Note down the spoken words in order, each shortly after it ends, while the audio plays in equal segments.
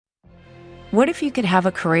What if you could have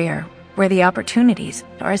a career where the opportunities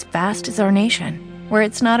are as vast as our nation, where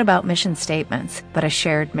it's not about mission statements, but a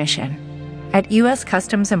shared mission? At U.S.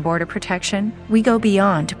 Customs and Border Protection, we go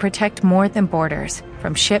beyond to protect more than borders.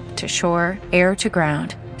 From ship to shore, air to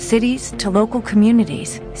ground, cities to local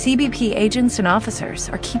communities, CBP agents and officers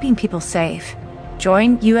are keeping people safe.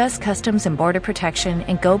 Join U.S. Customs and Border Protection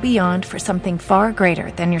and go beyond for something far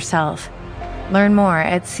greater than yourself. Learn more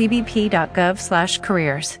at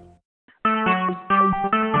cbp.gov/careers.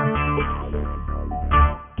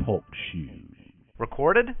 Talk shoes.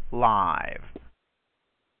 Recorded live.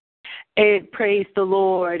 And praise the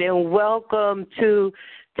Lord, and welcome to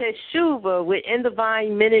Teshuvah within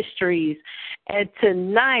Divine Ministries. And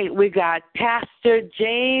tonight we got Pastor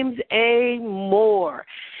James A. Moore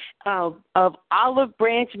of Olive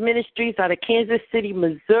Branch Ministries out of Kansas City,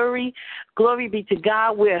 Missouri. Glory be to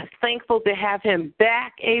God. We're thankful to have him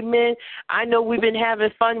back. Amen. I know we've been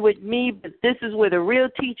having fun with me, but this is where the real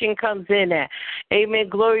teaching comes in at. Amen.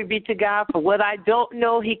 Glory be to God. For what I don't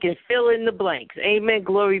know, he can fill in the blanks. Amen.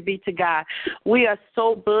 Glory be to God. We are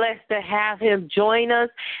so blessed to have him join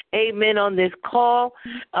us. Amen. On this call.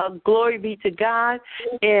 Glory be to God.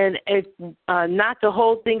 And if not to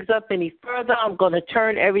hold things up any further, I'm going to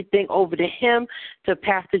turn everything over to him, to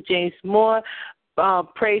Pastor James Moore.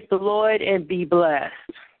 Praise the Lord and be blessed.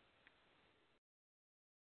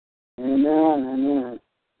 Amen.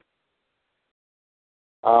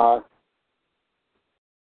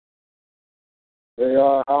 We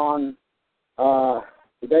are on,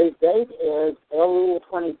 today's date is Elul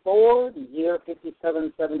 24, the year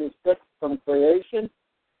 5776 from creation.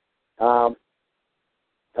 On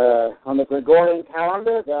the Gregorian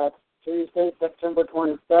calendar, that's Tuesday, September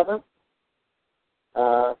 27th.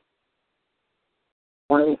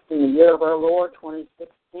 In the year of our Lord,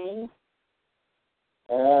 2016.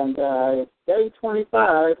 And it's day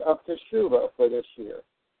 25 of Teshuvah for this year.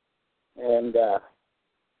 And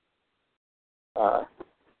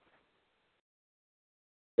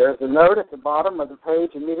there's a note at the bottom of the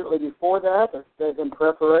page immediately before that says, in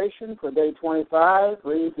preparation for day 25,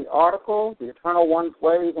 read the article, The Eternal One's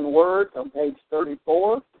Ways and Words, on page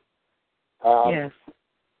 34. Yes.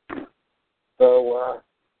 So,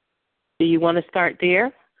 do you want to start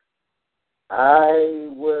there? I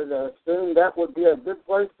would assume that would be a good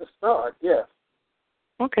place to start, yes.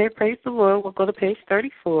 Okay, praise the Lord. We'll go to page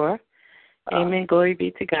 34. Amen. Glory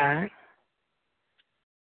be to God.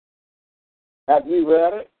 Have you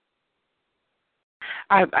read it?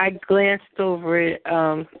 I glanced over it.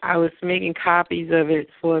 I was making copies of it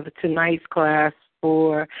for tonight's class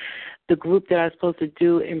for the group that I was supposed to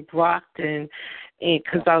do in Brockton, and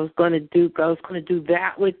because I was going to do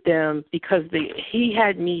that with them, because he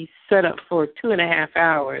had me set up for 2.5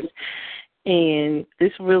 hours, and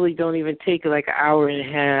this really don't even take like an hour and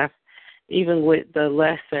a half, even with the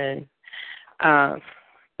lesson. But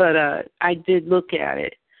I did look at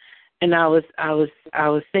it, and I was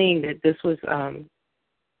saying that this was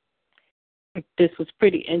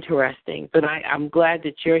pretty interesting. But I'm glad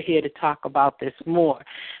that you're here to talk about this more,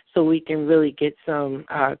 so we can really get some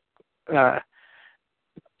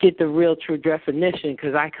get the real true definition,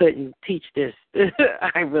 because I couldn't teach this.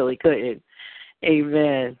 I really couldn't.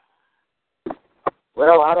 Amen.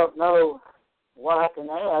 Well, I don't know what I can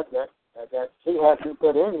add that she hasn't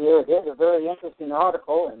put in here. It is a very interesting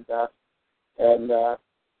article, and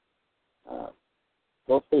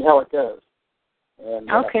we'll see how it goes. And,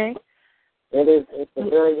 okay. It's a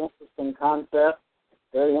very interesting concept,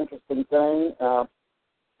 very interesting thing.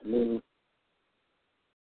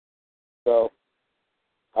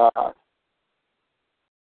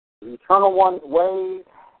 The Eternal One's ways,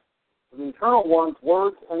 the Eternal One's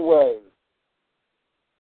words and ways.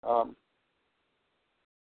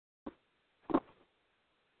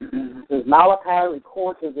 As Malachi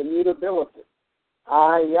records his immutability,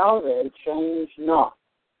 I, Yahweh, change not.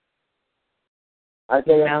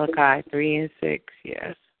 Malachi 3 and 6,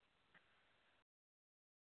 yes.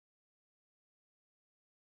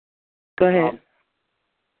 Go ahead.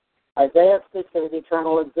 Isaiah speaks of his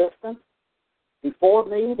eternal existence. Before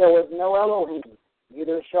me there was no Elohim,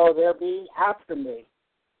 neither shall there be after me.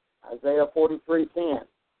 Isaiah 43:10.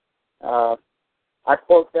 I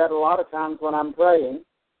quote that a lot of times when I'm praying.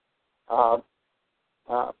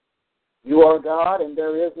 You are God and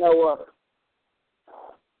there is no other.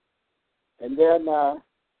 And then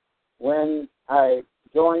when I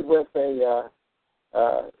joined with the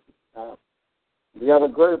other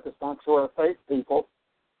group, the Sanctuary of Faith people,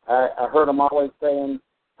 I heard them always saying,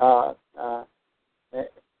 you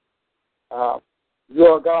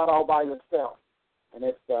are God all by yourself. And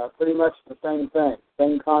it's pretty much the same thing,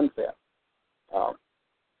 same concept.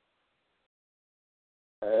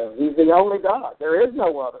 He's the only God. There is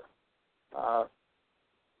no other.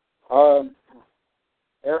 All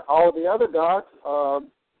the other gods are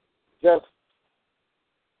just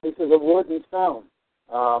pieces of wood and stone,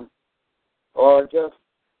 or just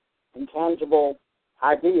intangible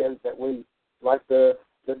ideas that we, like the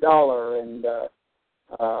dollar and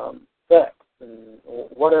sex and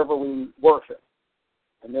whatever we worship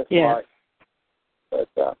in this life. But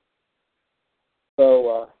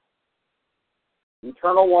so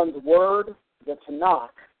Eternal One's word, the Tanakh,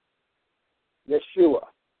 Yeshua.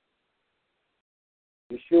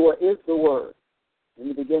 Yeshua is the Word. In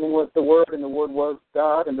the beginning was the Word, and the Word was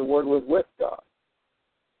God, and the Word was with God.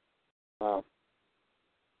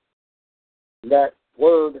 That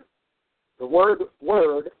word, the word,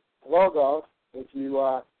 logos, if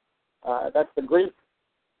you, that's the Greek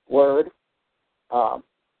word.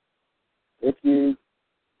 If you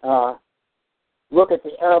look at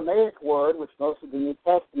the Aramaic word, which most of the New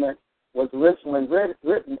Testament was originally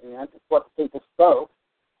written in, it's what people spoke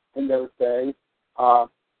in those days.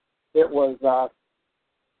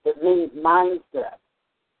 It means mindset.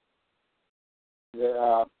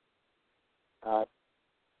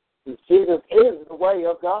 Jesus is the way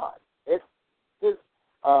of God. It's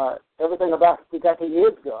everything about it, because He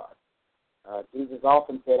is God. Jesus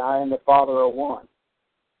often said, "I and the Father are one."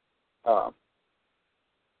 And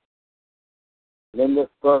in this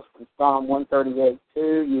verse from Psalm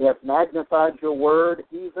 138:2, you have magnified your word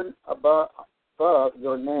even above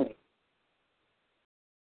your name.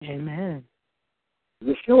 Amen.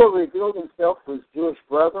 Yeshua revealed himself to his Jewish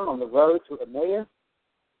brethren on the road to Emmaus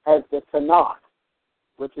as the Tanakh,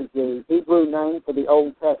 which is the Hebrew name for the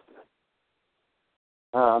Old Testament.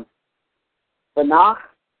 Tanakh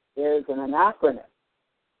is an acronym.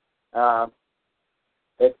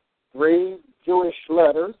 It's 3 Jewish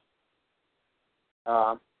letters.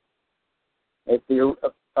 It's the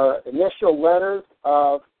initial letters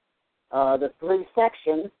of the 3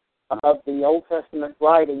 sections of the Old Testament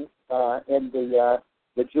writings in the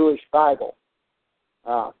Jewish Bible.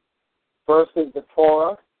 First is the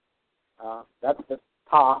Torah. That's the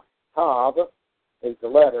Tav is the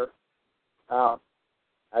letter. I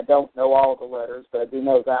don't know all the letters, but I do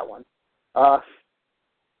know that one.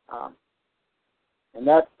 And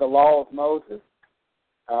that's the law of Moses.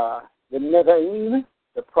 The Nevi'im,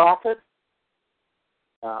 the prophets,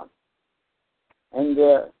 and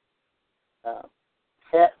the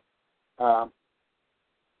Sept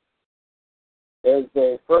is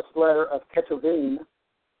the first letter of Ketuvim,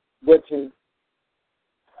 which is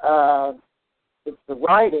it's the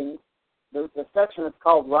writing. The section is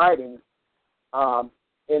called writing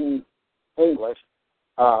in English.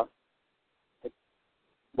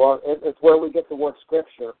 It's where we get the word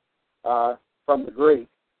scripture from the Greek.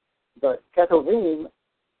 But Ketuvim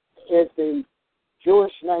is the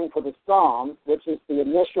Jewish name for the Psalms, which is the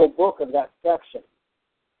initial book of that section.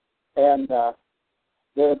 And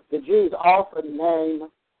the Jews often name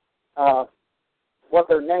what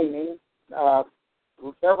they're naming.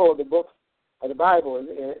 Several of the books of the Bible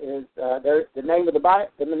is the name of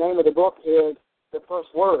the book is the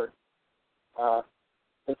first word, the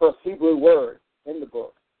first Hebrew word in the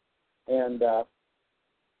book, and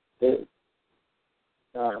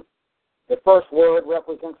the first word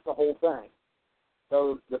represents the whole thing.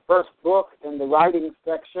 So the first book in the writing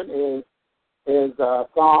section is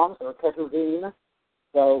Psalms or Ketuvim.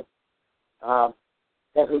 So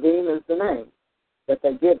Ketuvim is the name that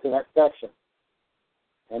they give to that section.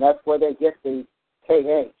 And that's where they get the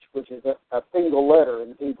KH, which is a single letter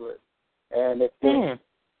in Hebrew. And it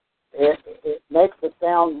makes the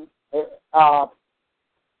sound, it's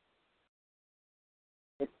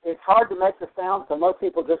hard to make the sound, so most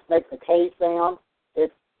people just make the K sound.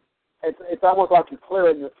 It's almost like you're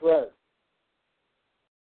clearing your throat.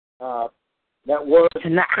 That word,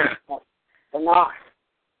 Tanakh.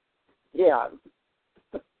 Yeah.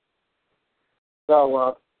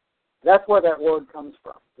 So that's where that word comes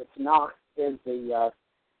from. The Tanakh is the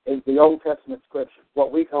Old Testament scripture,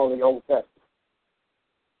 what we call the Old Testament,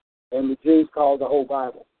 and the Jews call the whole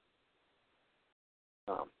Bible.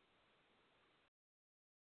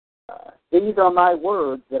 These are my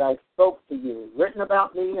words that I spoke to you, written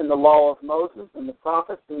about me in the law of Moses and the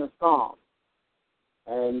prophets and the Psalms.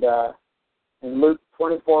 And in Luke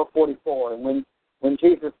 24:44, and when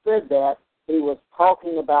Jesus said that, he was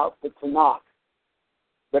talking about the Tanakh,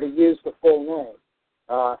 but he used the full name.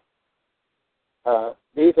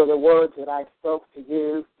 These are the words that I spoke to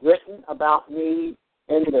you, written about me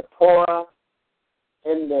in the Torah,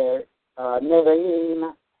 in the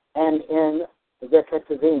Nevi'im, and in the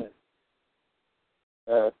Ketuvim.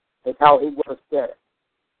 That's how he would have said it.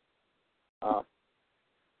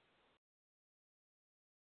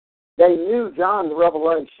 They knew John's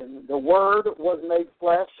revelation. The Word was made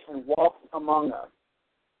flesh and walked among us.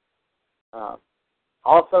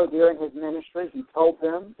 Also, during his ministry, he told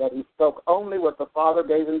them that he spoke only what the Father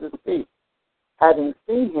gave him to speak. Having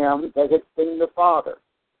seen him, they had seen the Father.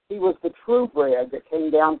 He was the true bread that came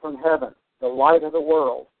down from heaven, the light of the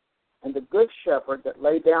world, and the good shepherd that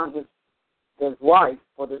laid down his life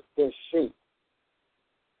for his sheep.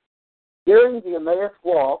 During the Emmaus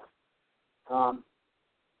walk,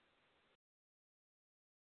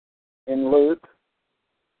 in Luke,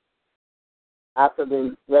 after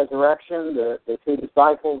the resurrection, the two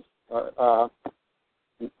disciples,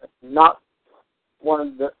 not one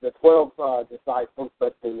of the 12 disciples,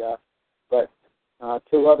 but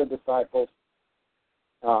two other disciples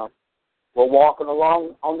were walking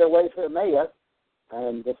along on their way to Emmaus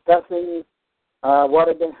and discussing what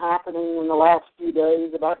had been happening in the last few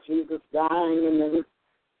days about Jesus dying, and then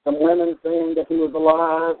some women saying that he was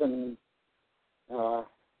alive, and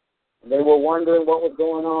they were wondering what was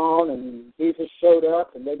going on, and Jesus showed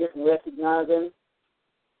up, and they didn't recognize him.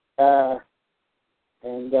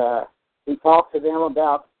 And he talked to them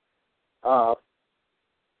about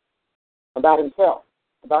himself,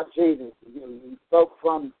 about Jesus. He spoke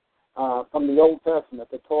from the Old Testament,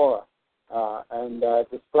 the Torah, and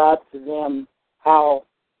described to them how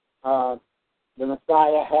the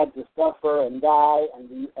Messiah had to suffer and die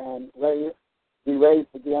and be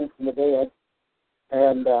raised again from the dead.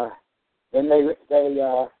 And then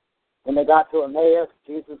when they got to Emmaus,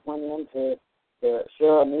 Jesus went in to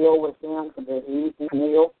share a meal with them, for the evening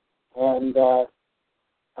meal, and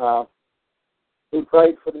he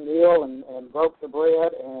prayed for the meal and broke the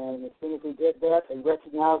bread, and as soon as he did that, they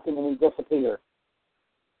recognized him and he disappeared.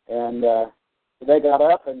 And they got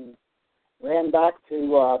up and ran back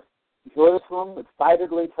to Jerusalem,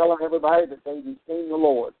 excitedly telling everybody that they'd seen the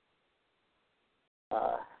Lord.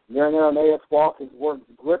 During their Emmaus walk, his words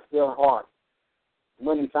gripped their heart. And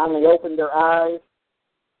when he finally opened their eyes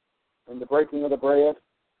in the breaking of the bread,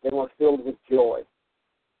 they were filled with joy.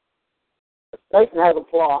 But Satan has a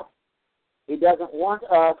plot. He doesn't want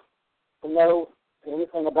us to know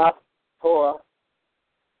anything about Torah.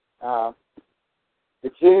 The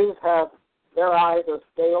Jews have their eyes are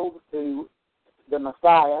scaled to the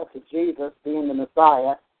Messiah, to Jesus being the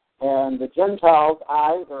Messiah, and the Gentiles'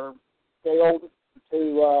 eyes are scaled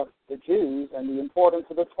to the Jews and the importance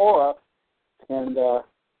of the Torah. And the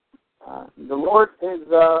Lord is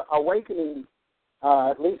awakening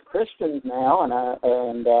at least Christians now, and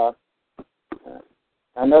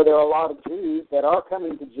I know there are a lot of Jews that are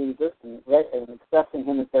coming to Jesus and accepting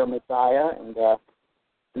him as their Messiah, and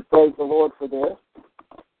we praise the Lord for this,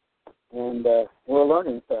 and we're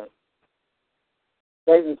learning things.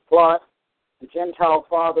 Satan's plot, the Gentile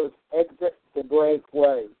fathers exit the break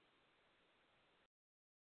way.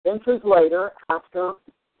 Centuries later, after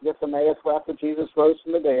this Emmaus, after Jesus rose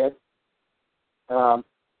from the dead,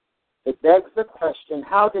 it begs the question,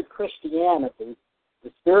 how did Christianity,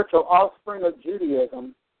 the spiritual offspring of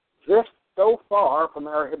Judaism, drift so far from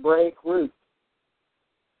our Hebraic roots?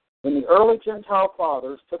 When the early Gentile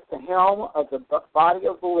fathers took the helm of the body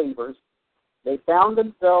of believers, they found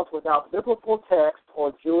themselves without biblical text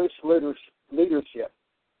or Jewish leadership.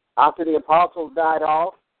 After the apostles died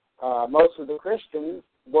off, most of the Christians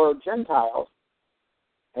were Gentiles,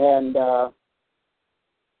 and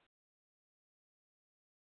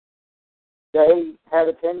they had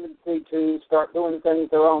a tendency to start doing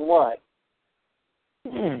things their own way.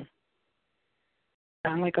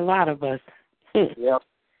 Sound like a lot of us. Yep.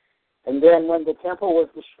 And then when the temple was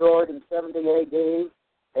destroyed in 70 A.D.,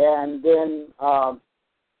 and then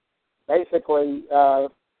basically, there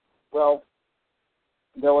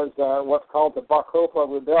was what's called the Bar Kokhba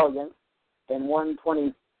Rebellion in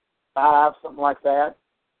 125, something like that.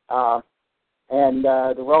 And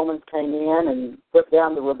the Romans came in and put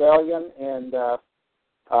down the rebellion and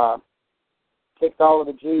kicked all of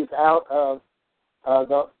the Jews out of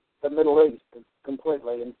the Middle East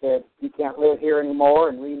completely and said, you can't live here anymore,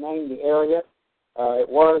 and renamed the area. It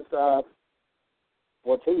was,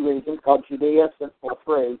 two regions called Judea, or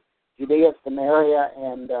three, Judea, Samaria,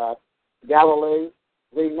 and Galilee,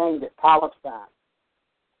 renamed it Palestine.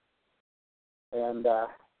 And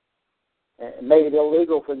made it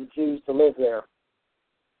illegal for the Jews to live there.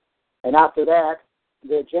 And after that,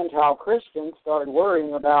 the Gentile Christians started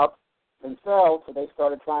worrying about themselves, so they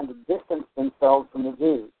started trying to distance themselves from the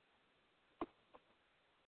Jews.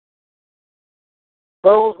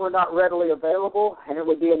 Scrolls were not readily available, and it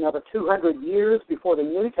would be another 200 years before the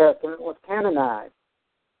New Testament was canonized.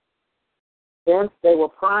 Hence, they were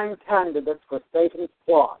prime candidates for Satan's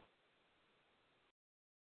plot.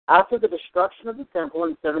 After the destruction of the temple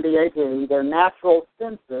in 70 AD, their natural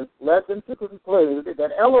senses led them to conclude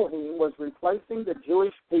that Elohim was replacing the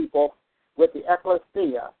Jewish people with the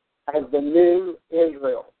ecclesia as the new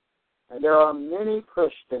Israel. And there are many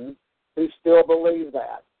Christians who still believe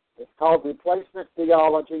that. It's called replacement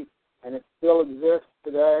theology, and it still exists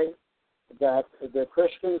today, that the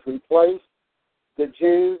Christians replace the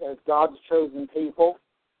Jews as God's chosen people,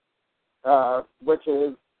 which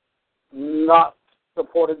is not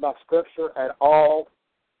supported by Scripture at all.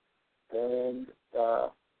 And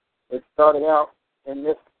it started out in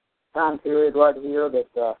this time period right here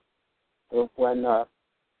that when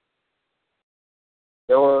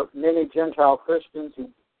there were many Gentile Christians who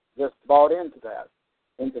just bought into that,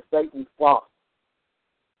 into Satan's plot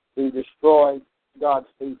to destroy God's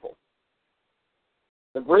people.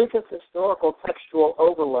 The briefest historical textual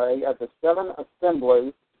overlay of the 7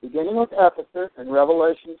 assemblies, beginning with Ephesus in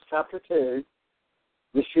Revelation chapter 2,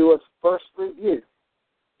 Yeshua's first rebuke,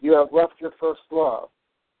 "You have left your first love,"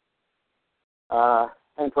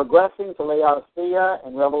 and progressing to Laodicea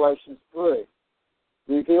in Revelation 3,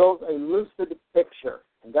 reveals a lucid picture.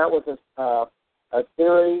 And that was a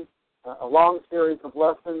long series of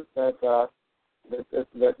lessons that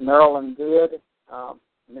Marilyn did,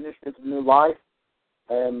 Ministries of New Life.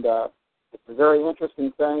 And it's a very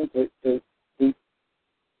interesting thing to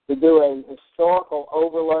do a historical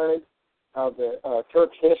overlay of the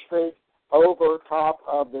church history over top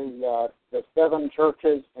of the 7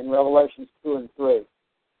 churches in Revelations 2 and 3,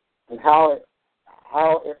 and how it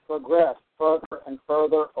progressed further and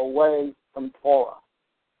further away from Torah,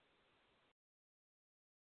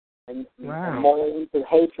 and more into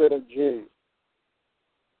hatred of Jews,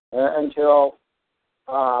 until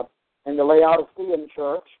in the Laodicean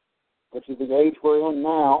church, which is the age we're in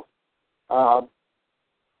now,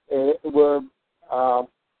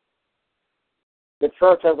 the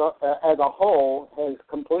church as a whole has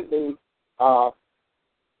completely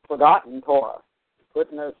forgotten Torah,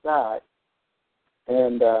 putting it aside,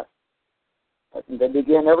 and they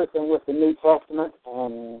begin everything with the New Testament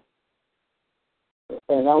and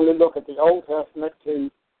only look at the Old Testament to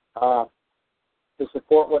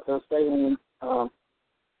support what they're saying.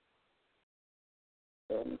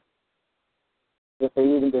 And if they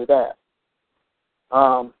even do that.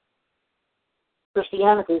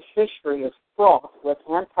 Christianity's history is fraught with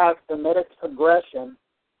anti-Semitic aggression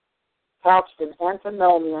couched in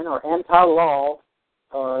antinomian or anti-law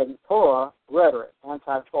or in Torah rhetoric,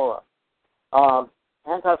 anti-Torah.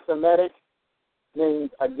 Anti-Semitic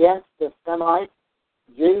means against the Semites.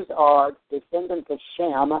 Jews are descendants of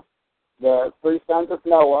Shem, the 3 sons of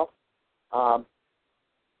Noah,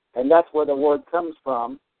 and that's where the word comes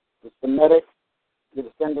from, the Semitic, the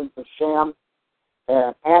descendants of Shem.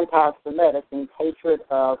 And anti-Semitic means hatred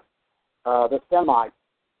of the Semites,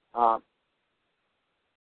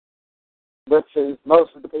 which is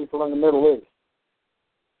most of the people in the Middle East.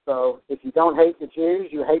 So if you don't hate the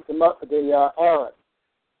Jews, you hate the Arabs.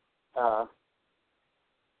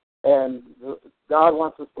 And God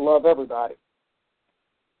wants us to love everybody.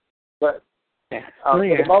 But for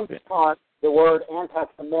the most part, the word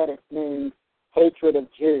anti-Semitic means hatred of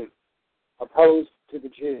Jews, opposed to the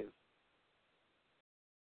Jews.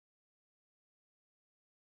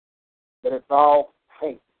 But it's all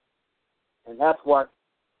hate. And that's what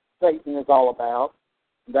Satan is all about.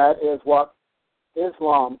 That is what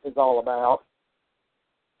Islam is all about.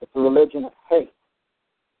 It's a religion of hate.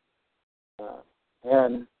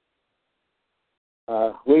 And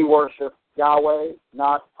we worship Yahweh,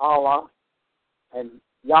 not Allah. And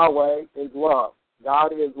Yahweh is love.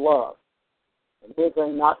 God is love. And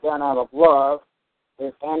anything not done out of love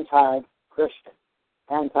is anti-Christian,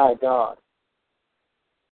 anti-God.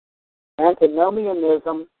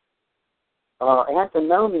 Antinomianism,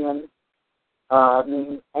 antinomian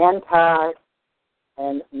means anti,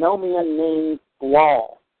 and nomian means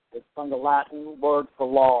law. It's from the Latin word for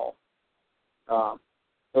law. So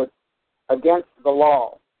it's against the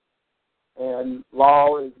law. And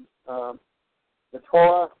law is, the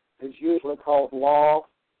Torah is usually called law.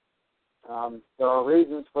 There are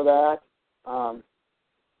reasons for that.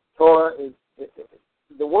 Torah is,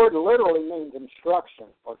 the word literally means instruction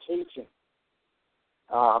or teaching.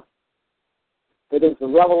 It is the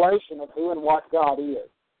revelation of who and what God is.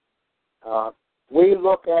 We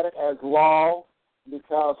look at it as law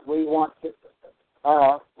because we want to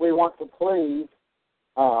please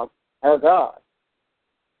our God.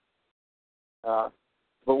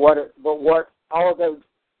 But what all of those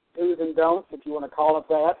do's and don'ts, if you want to call it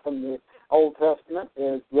that, from the Old Testament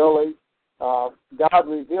is really God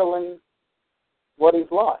revealing what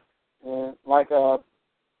He's like. Like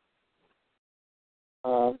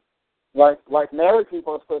like married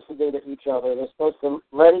people are supposed to do to each other. They're supposed to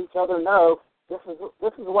let each other know this is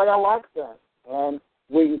the way I like them, and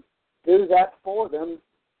we do that for them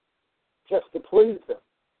just to please them,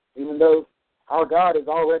 even though our God is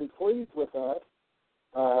already pleased with us.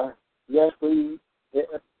 Yes,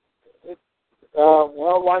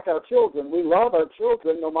 well, like our children, we love our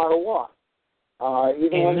children no matter what,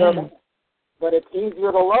 even when they're bad. But it's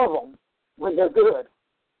easier to love them when they're good,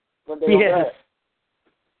 when they're bad.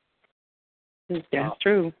 That's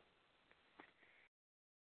true.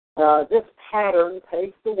 This pattern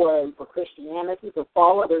paves the way for Christianity to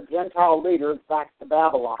follow their Gentile leaders back to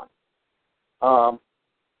Babylon.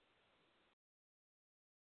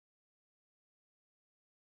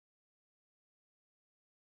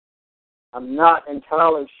 I'm not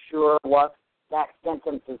entirely sure what that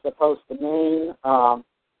sentence is supposed to mean. I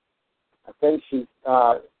think she's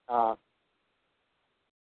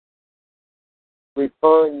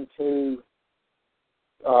referring to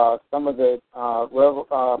some of the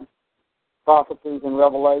prophecies and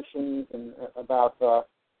revelations and about that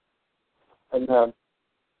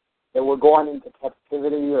we're going into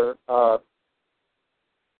captivity, or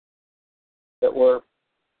that we're.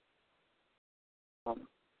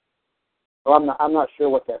 I'm not sure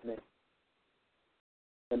what that means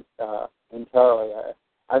entirely.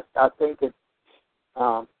 I think it's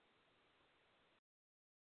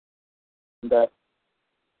that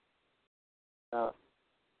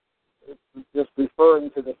it's just referring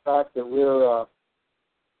to the fact that we're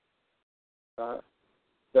that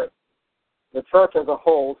the church as a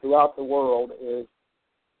whole throughout the world is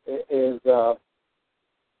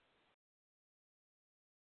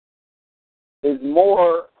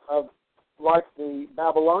more of like the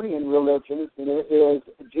Babylonian religions than it is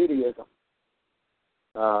Judaism.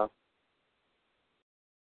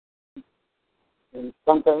 And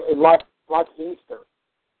something like Easter.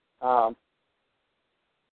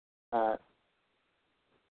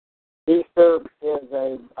 Easter is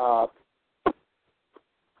a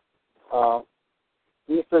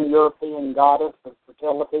Eastern European goddess of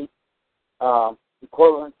fertility,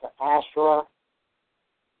 equivalent to Asherah,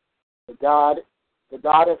 the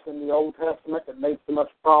goddess in the Old Testament that made so much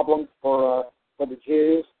problems for the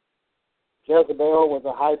Jews. Jezebel was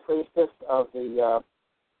a high priestess of the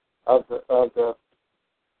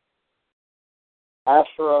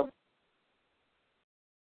Asherah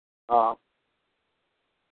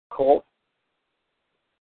cult.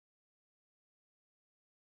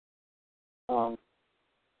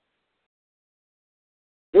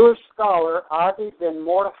 Jewish scholar Avi Ben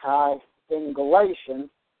Mordechai in Galatians,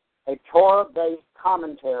 a Torah-based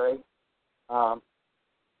commentary.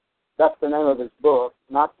 That's the name of his book,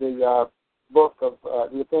 not the book of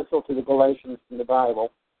the epistle to the Galatians in the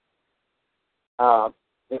Bible.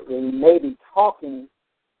 It may be talking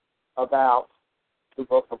about the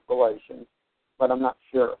book of Galatians, but I'm not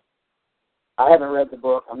sure. I haven't read the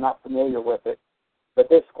book. I'm not familiar with it. But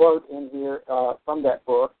this quote in here from that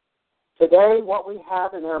book: "Today what we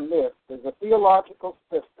have in our midst is a theological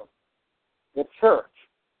system, the church,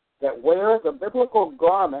 that wears a biblical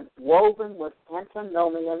garment woven with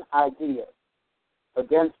antinomian ideas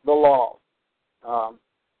against the law."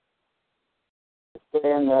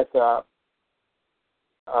 Saying that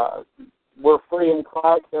we're free in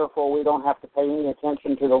Christ, therefore we don't have to pay any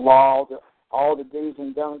attention to the law. All the do's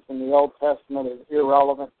and don'ts in the Old Testament is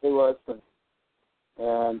irrelevant to us,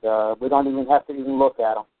 and we don't even have to even look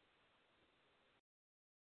at them.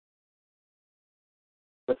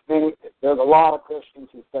 But there's a lot of Christians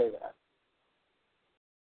who say that.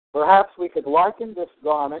 Perhaps we could liken this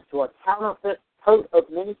garment to a counterfeit coat of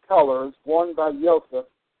many colors worn by Joseph.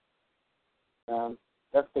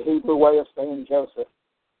 That's the Hebrew way of saying Joseph.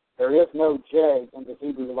 There is no J in the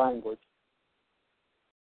Hebrew language.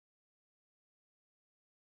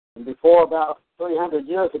 And before about 300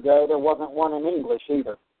 years ago, there wasn't one in English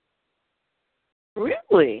either.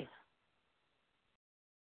 Really?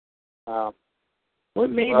 What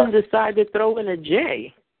made them decide to throw in a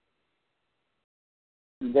J?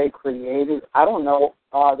 They created, I don't know,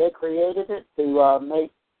 they created it to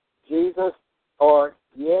make Jesus, or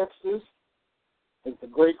Jesus is the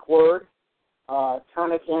Greek word,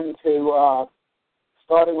 turn it into,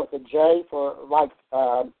 starting with a J for like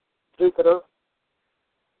Jupiter.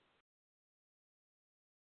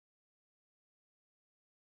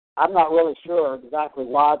 I'm not really sure exactly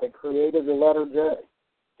why they created the letter J.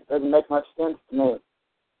 It doesn't make much sense to me.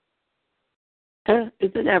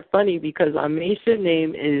 Isn't that funny? Because our Mason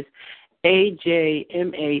name is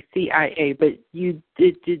AJMACIA, but the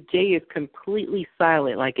J is completely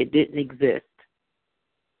silent, like it didn't exist.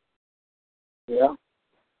 Yeah.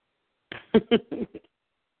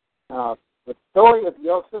 The story of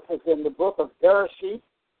Joseph is in the book of Bereshit,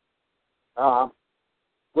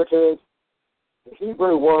 which is the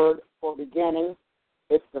Hebrew word for beginning.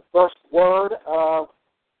 It's the first word of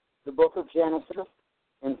the book of Genesis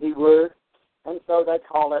in Hebrew, and so they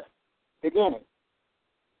call it beginning.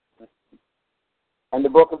 And the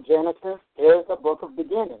book of Genesis is a book of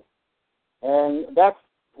beginning. And that's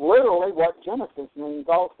literally what Genesis means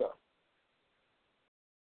also.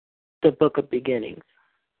 The book of beginnings.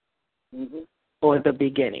 Mm-hmm. Or the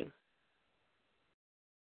beginning.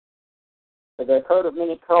 The coat of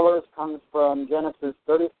many colors comes from Genesis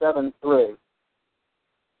 37:3.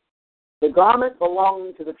 The garment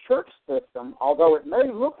belonging to the church system, although it may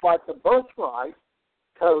look like the birthright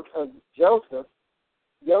coat of Joseph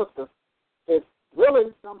is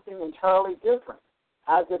really something entirely different,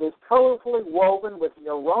 as it is colorfully woven with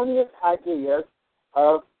the erroneous ideas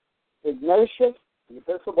of Ignatius, the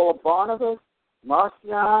Epistle of Barnabas,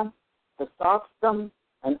 Marcion, Chrysostom,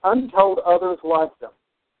 and untold others like them.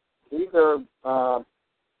 These are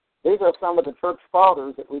some of the church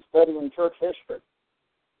fathers that we study in church history.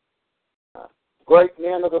 Great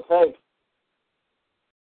men of the faith.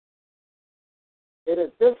 It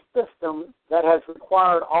is this system that has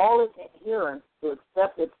required all its adherents to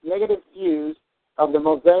accept its negative views of the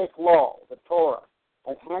Mosaic Law, the Torah,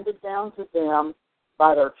 as handed down to them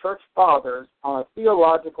by their church fathers on a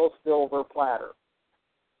theological silver platter.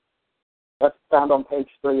 That's found on page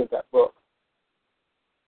 3 of that book.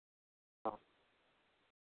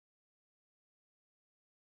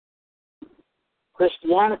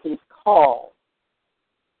 Christianity's call.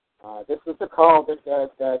 This is the call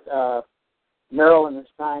that Marilyn is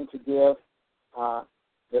trying to give the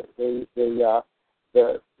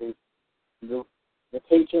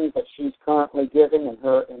teachings that she's currently giving in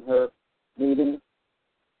her meeting.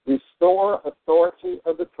 Restore authority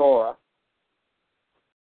of the Torah.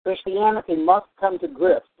 Christianity must come to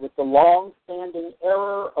grips with the long-standing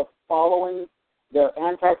error of following their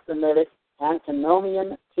anti-Semitic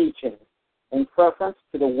antinomian teachings in preference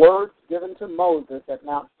to the words given to Moses at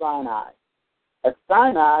Mount Sinai. At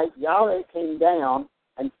Sinai, Yahweh came down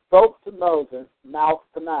and spoke to Moses mouth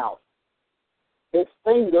to mouth. His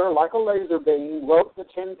finger, like a laser beam, wrote the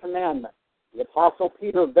Ten Commandments. The Apostle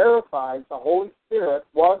Peter verifies the Holy Spirit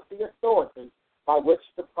was the authority by which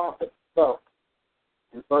the prophet spoke.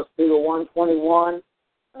 In 1 Peter 1:21,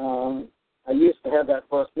 I used to have that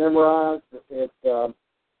verse memorized. It's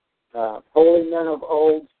holy men of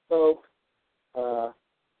old spoke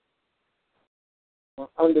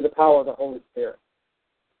under the power of the Holy Spirit.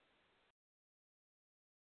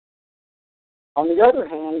 On the other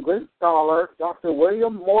hand, Greek scholar Dr.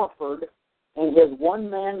 William Morford, in his One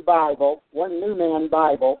New Man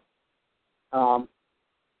Bible,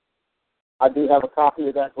 I do have a copy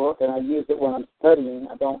of that book, and I use it when I'm studying.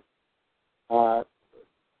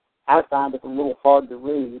 I find it a little hard to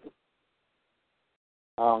read.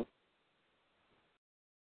 I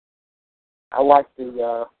like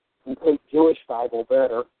the complete Jewish Bible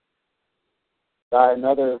better. By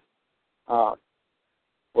another,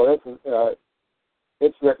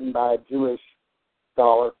 it's written by a Jewish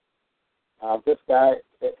scholar. This guy,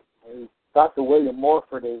 Dr. William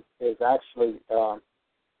Morford, is actually,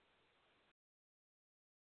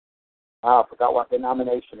 I forgot what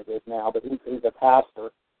denomination it is now, but he's a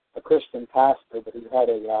pastor, a Christian pastor, but he had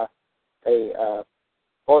a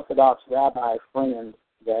Orthodox rabbi friend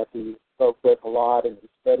that he spoke with a lot and he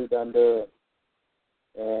studied under,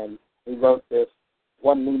 and he wrote this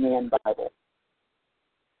One New Man Bible.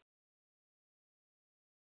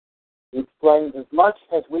 He explains, as much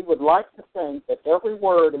as we would like to think that every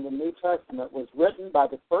word in the New Testament was written by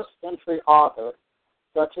the first century author,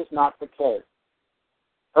 such is not the case.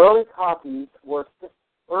 Early copiers were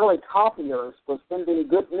sending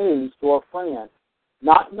good news to a friend,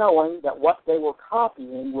 not knowing that what they were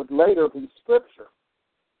copying would later be Scripture.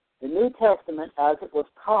 The New Testament, as it was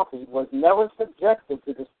copied, was never subjected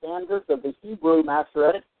to the standards of the Hebrew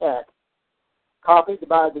Masoretic text copied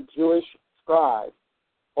by the Jewish scribes,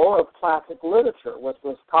 or of classic literature, which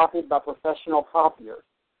was copied by professional copiers.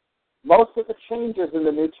 Most of the changes in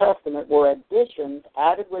the New Testament were additions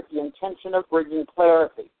added with the intention of bringing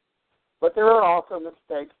clarity. But there are also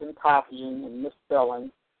mistakes in copying and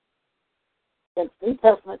misspelling. Since New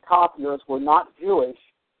Testament copiers were not Jewish,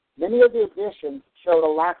 many of the additions showed a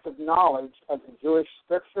lack of knowledge of the Jewish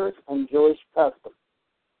scriptures and Jewish customs.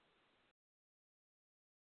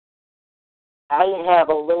 I have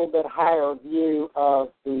a little bit higher view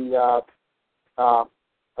of the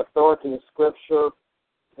authority of Scripture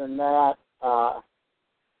than that. I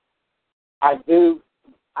agree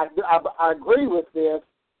with this,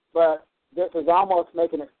 but this is almost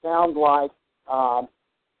making it sound like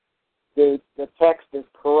the text is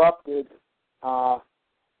corrupted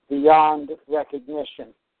beyond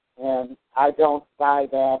recognition. And I don't buy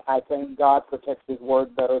that. I think God protects His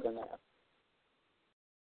Word better than that.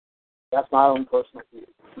 That's my own personal view.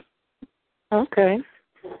 Okay.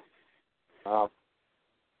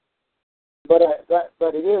 But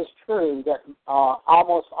it is true that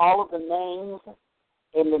almost all of the names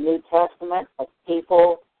in the New Testament of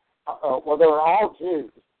people, well, they're all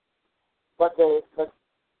Jews, but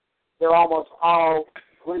they're almost all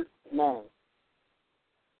Greek names,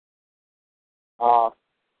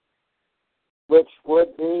 which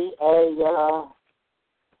would be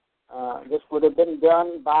this would have been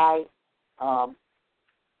done by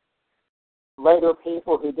later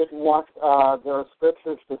people who didn't want their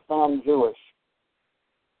scriptures to sound Jewish.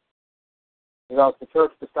 Because the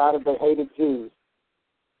church decided they hated Jews.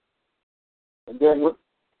 And then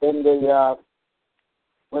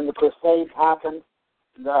when the Crusades happened,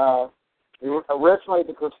 originally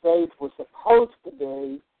the Crusades were supposed to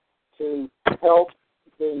be to help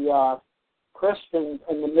the Christians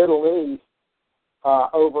in the Middle East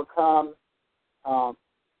overcome,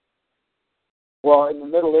 in the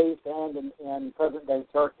Middle East and in present-day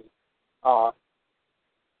Turkey, to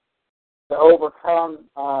overcome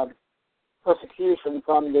persecution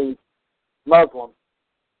from the Muslims.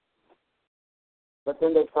 But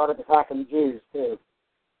then they started attacking Jews, too.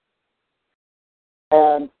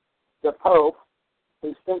 And the Pope,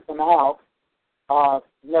 who sent them out,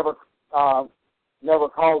 never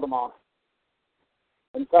called them on it,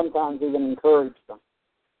 and sometimes even encouraged them.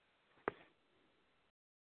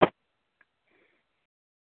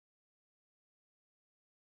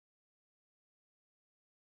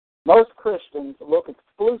 Most Christians look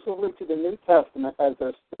exclusively to the New Testament as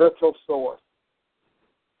their spiritual source.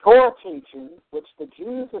 Torah teaching, which the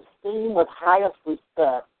Jews esteem with highest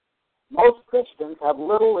respect, most Christians have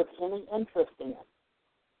little, if any, interest in it.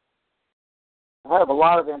 I have a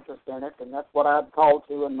lot of interest in it, and that's what I've called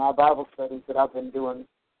to in my Bible studies that I've been doing,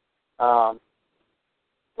 for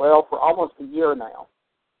almost a year now.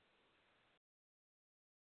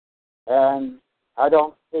 And I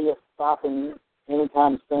don't see it stopping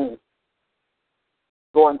anytime soon,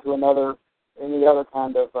 going to any other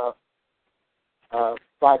kind of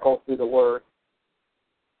cycle through the Word.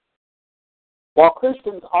 While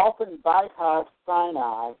Christians often bypass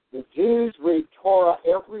Sinai, the Jews read Torah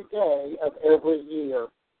every day of every year.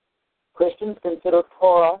 Christians consider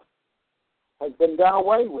Torah has been done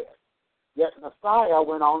away with, yet Messiah,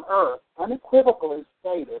 when on earth, unequivocally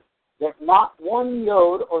stated that not one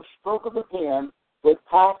yod or stroke of a pen would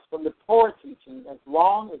pass from the Torah teaching as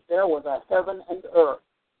long as there was a heaven and earth.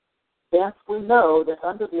 Hence, we know that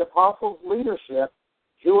under the apostles' leadership,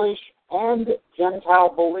 Jewish and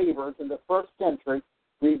Gentile believers in the first century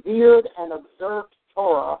revered and observed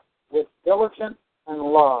Torah with diligence and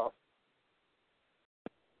love.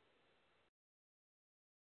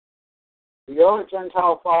 The early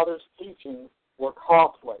Gentile fathers' teachings were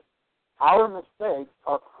costly. Our mistakes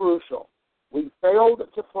are crucial. We failed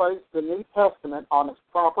to place the New Testament on its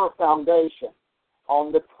proper foundation,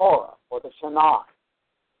 on the Torah or the Tanakh.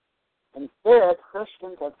 Instead,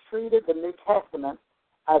 Christians have treated the New Testament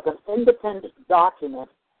as an independent document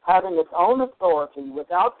having its own authority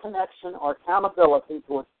without connection or accountability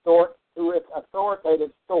to its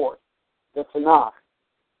authoritative source, the Tanakh.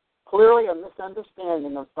 Clearly, a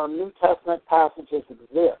misunderstanding of some New Testament passages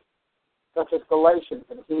exists, such as Galatians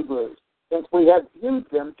and Hebrews, since we have viewed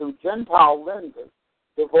them through Gentile lenses,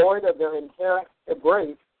 devoid of their inherent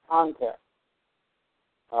Hebraic context.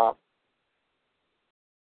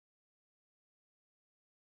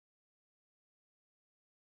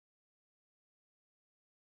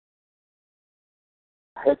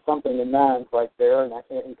 I had something in mind right there, and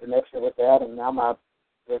in connection with that, and now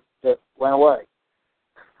it just went away.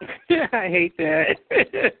 I hate that.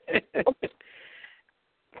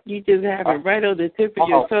 You just have it right on the tip of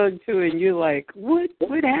your tongue, too, and you're like, what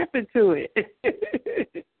happened to it?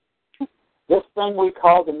 This thing we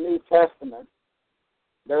call the New Testament,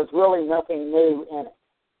 there's really nothing new in it.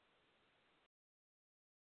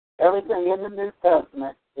 Everything in the New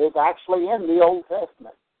Testament is actually in the Old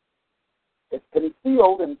Testament. It's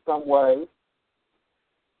concealed in some ways,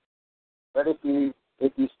 but if you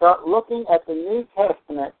start looking at the New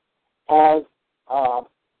Testament as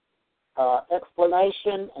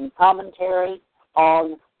explanation and commentary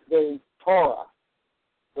on the Torah,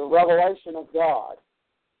 the revelation of God,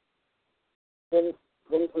 then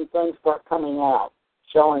some things start coming out,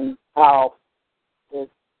 showing how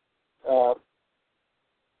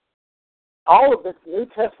all of this New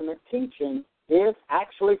Testament teaching is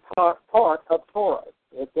actually part of Torah.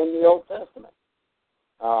 It's in the Old Testament.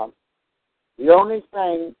 The only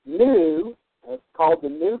thing new, it's called the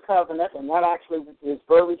New Covenant, and that actually is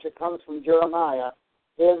verbiage that comes from Jeremiah,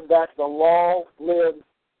 is that the law lives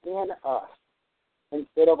in us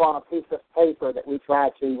instead of on a piece of paper that we try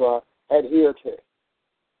to adhere to.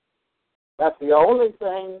 That's the only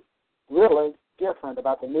thing really different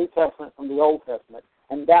about the New Testament from the Old Testament,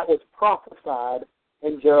 and that was prophesied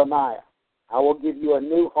in Jeremiah. I will give you a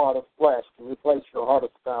new heart of flesh to replace your heart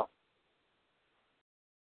of stone.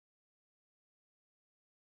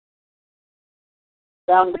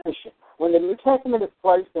 Foundation. When the New Testament is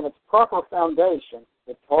placed in its proper foundation,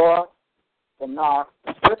 the Torah, the Tanakh,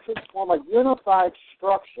 the Scriptures form a unified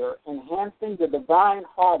structure enhancing the divine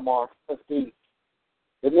hallmarks of each.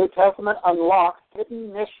 The New Testament unlocks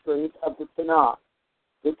hidden mysteries of the Tanakh.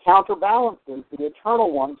 It counterbalances the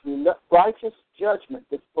eternal one's righteous judgment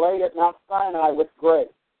displayed at Mount Sinai with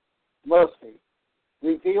grace, mercy,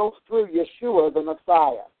 revealed through Yeshua the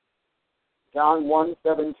Messiah. John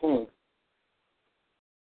 1:17.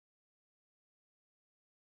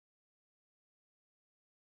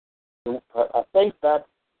 I think that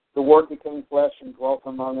the Word became flesh and dwelt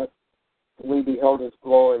among us, and we beheld His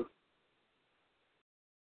glory.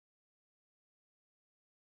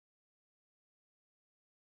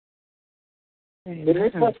 Amen. The New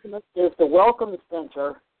Testament is the welcome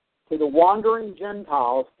center to the wandering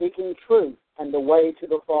Gentiles seeking truth and the way to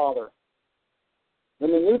the Father.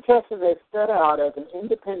 When the New Testament is set out as an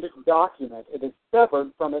independent document, it is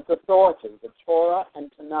severed from its authority, the Torah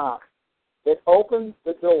and Tanakh. It opens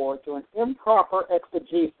the door to an improper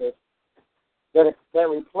exegesis that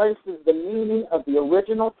replaces the meaning of the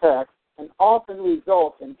original text and often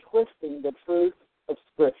results in twisting the truth of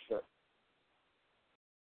Scripture.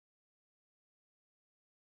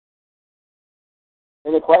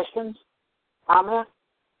 Any questions? Comments?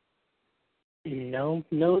 No,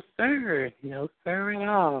 sir. No, sir at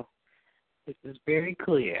all. This is very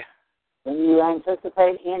clear. Can you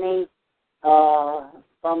anticipate any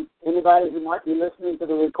from anybody who might be listening to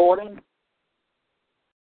the recording?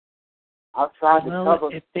 I'll try to cover.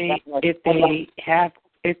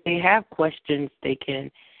 If they have questions, they can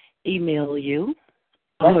email you,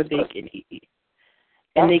 or they can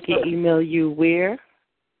email you where?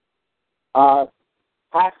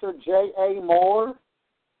 Pastor J.A. Moore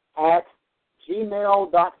at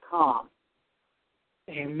gmail.com.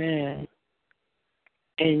 Amen.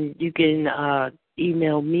 And you can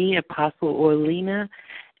email me, Apostle Orlina,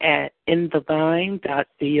 at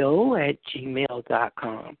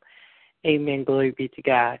inthevine.co@gmail.com. Amen. Glory be to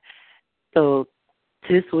God. So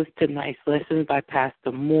this was tonight's lesson by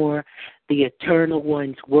Pastor Moore, the Eternal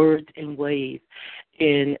One's Words and Ways.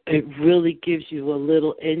 And it really gives you a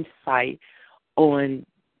little insight on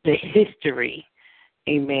the history,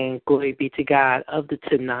 amen, glory be to God, of the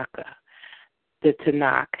Tanakh,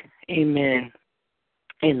 amen,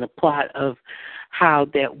 and the plot of how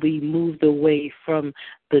that we moved away from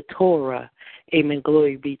the Torah, amen,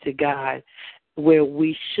 glory be to God, where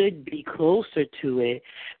we should be closer to it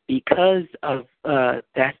because of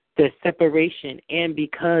that the separation and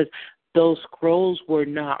because those scrolls were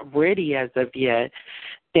not ready as of yet,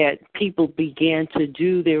 that people began to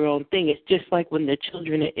do their own thing. It's just like when the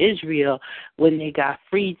children of Israel, when they got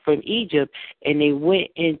freed from Egypt and they went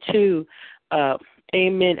into, out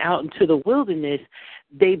into the wilderness,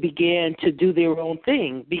 they began to do their own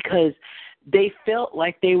thing because they felt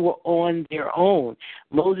like they were on their own.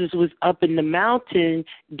 Moses was up in the mountain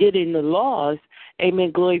getting the laws.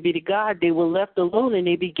 Amen, glory be to God. They were left alone and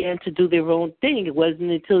they began to do their own thing. It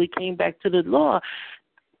wasn't until he came back with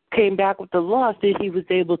the law that he was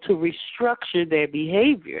able to restructure their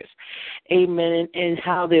behaviors, amen, and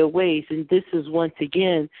how their ways. And this is once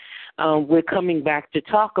again, we're coming back to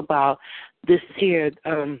talk about this here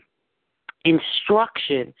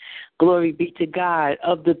instruction, glory be to God,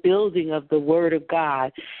 of the building of the Word of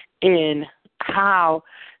God and how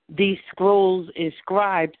these scrolls and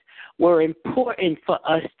scribes were important for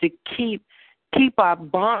us to keep our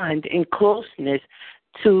bond and closeness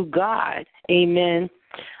to God, amen.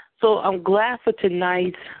 So I'm glad for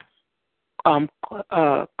tonight's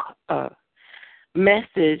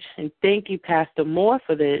message, and thank you, Pastor Moore,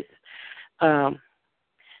 for this.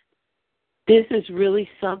 This is really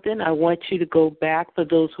something I want you to go back, for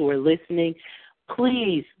those who are listening.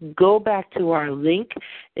 Please go back to our link.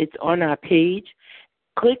 It's on our page.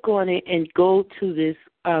 Click on it and go to this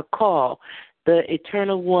call, the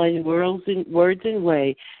Eternal One Words and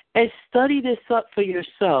Way, and study this up for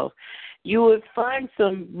yourself. you would find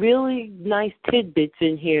some really nice tidbits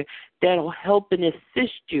in here that will help and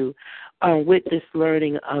assist you with this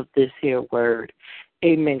learning of this here word.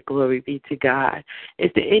 Amen. Glory be to God. Is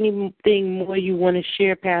there anything more you want to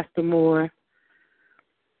share, Pastor Moore?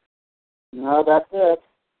 No, that's it.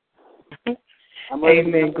 I'm ready.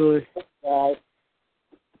 Amen. Good.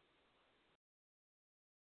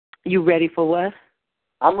 You ready for what?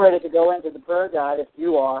 I'm ready to go into the prayer guide if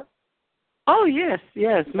you are. Oh, yes,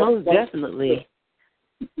 most definitely.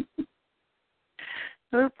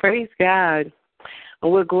 Oh, praise God.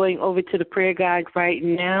 And we're going over to the prayer guide right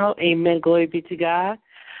now. Amen. Glory be to God.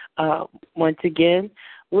 Once again,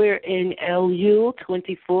 we're in LU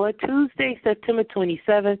 24, Tuesday, September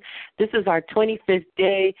 27th. This is our 25th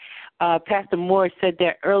day. Pastor Moore said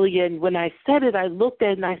that earlier, and when I said it, I looked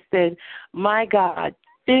at it and I said, my God,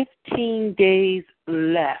 15 days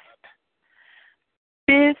left.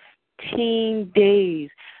 15 days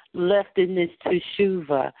left in this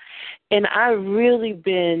Teshuvah. And I've really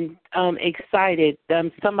been excited.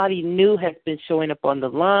 Somebody new has been showing up on the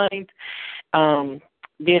line.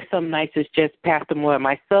 There's some nights it's just Pastor Moore and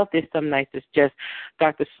myself. There's some nights it's just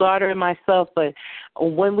Dr. Slaughter and myself. But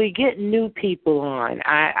when we get new people on,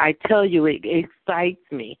 I tell you, it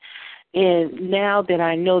excites me. And now that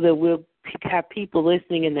I know that we'll have people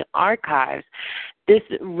listening in the archives, this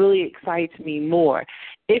really excites me more.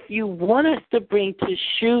 If you want us to bring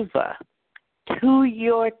Teshuvah to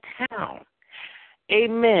your town,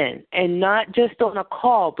 amen, and not just on a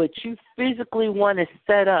call, but you physically want to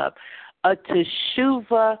set up a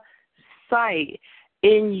Teshuvah site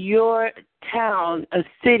in your town, a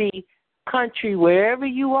city, country, wherever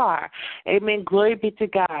you are. Amen. Glory be to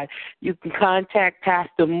God. You can contact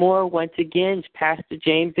Pastor Moore. Once again, it's Pastor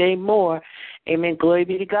James A. Moore. Amen. Glory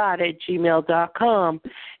be to God at gmail.com.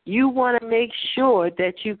 You want to make sure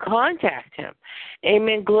that you contact him.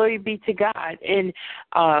 Amen. Glory be to God. And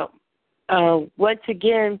once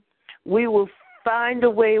again, we will find a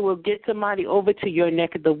way. We'll get somebody over to your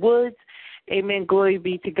neck of the woods. Amen. Glory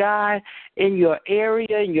be to God. In your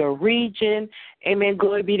area, in your region. Amen.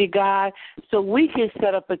 Glory be to God. So we can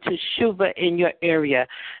set up a Teshuvah in your area.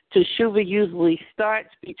 Teshuvah usually starts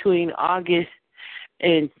between August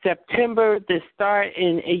and September. The start,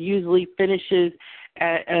 and it usually finishes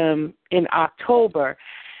in October.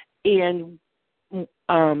 And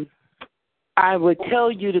I would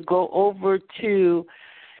tell you to go over to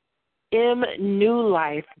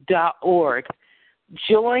mnewlife.org.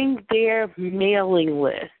 Join their mailing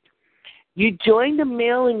list. You join the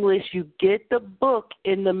mailing list, you get the book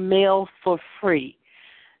in the mail for free.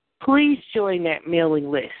 Please join that mailing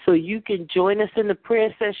list so you can join us in the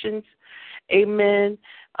prayer sessions. Amen.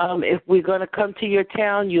 If we're going to come to your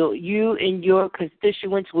town, you and your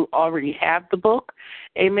constituents will already have the book.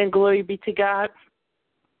 Amen. Glory be to God.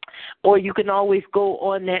 Or you can always go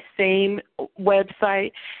on that same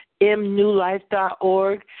website,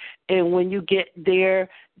 mnewlife.org, and when you get there,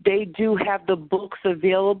 they do have the books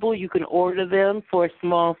available. You can order them for a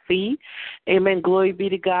small fee. Amen. Glory be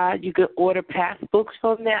to God. You can order past books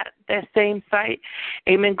from that same site.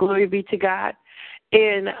 Amen. Glory be to God.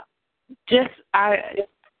 And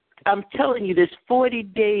I'm telling you, this 40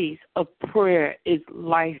 days of prayer is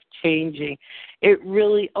life-changing. It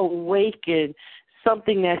really awakens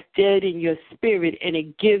something that's dead in your spirit, and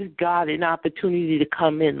it gives God an opportunity to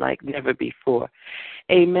come in like never before.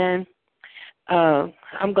 Amen. I'm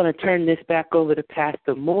going to turn this back over to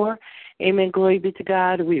Pastor Moore. Amen. Glory be to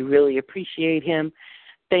God. We really appreciate him.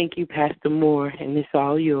 Thank you, Pastor Moore, and it's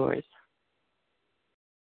all yours.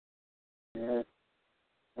 Yeah.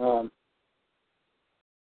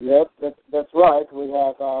 Yep, that's right. We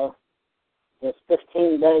have just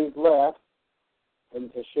 15 days left in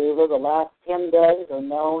Teshuvah. The last 10 days are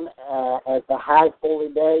known as the High Holy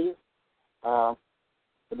Days for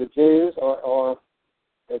the Jews, or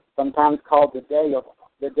it's sometimes called the Days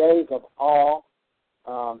of Awe.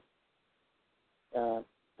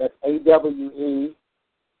 That's AWE.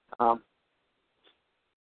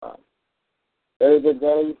 They're the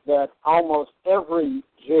days that almost every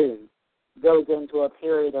Jew goes into a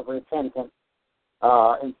period of repentance.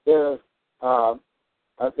 And there are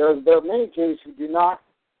many Jews who do not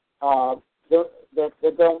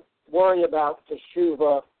that don't worry about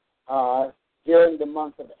Teshuvah during the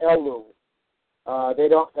month of Elul.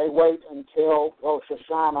 They wait until Rosh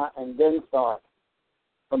Hashanah and then start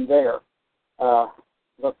from there.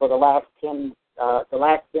 But for the last 10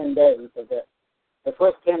 days of the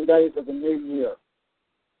first 10 days of the new year.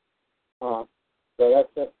 So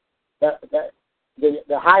that's it.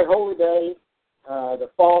 The High Holy Days, the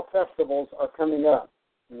fall festivals are coming up,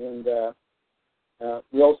 and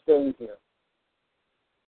real soon here.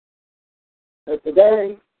 So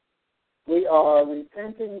today, we are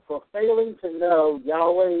repenting for failing to know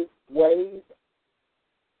Yahweh's ways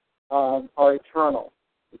are eternal.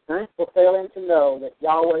 Repent for failing to know that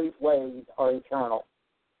Yahweh's ways are eternal.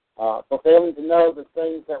 For failing to know the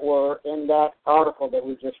things that were in that article that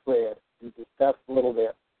we just read and discussed a little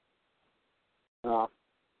bit.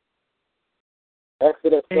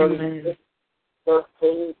 Exodus 13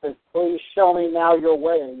 says, please show me now your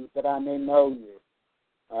ways that I may know you.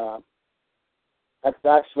 That's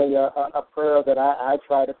actually a prayer that I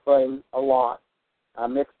try to pray a lot. I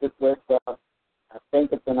mixed it with, I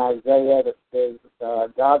think it's in Isaiah that says,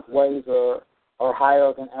 God's ways are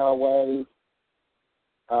higher than our ways.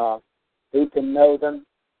 Who can know them?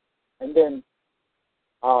 And then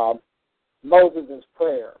Moses'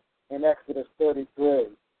 prayer in Exodus 33.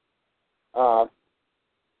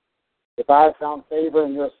 If I have found favor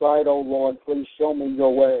in your sight, O Lord, please show me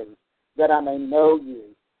your ways, that I may know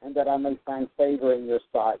you, and that I may find favor in your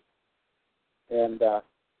sight. And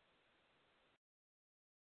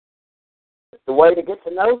the way to get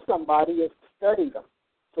to know somebody is to study them,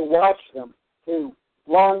 to watch them, to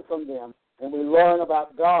learn from them. And we learn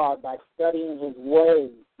about God by studying His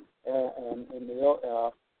ways in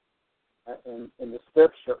the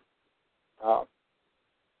Scripture,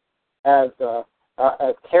 as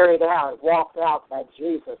carried out, walked out by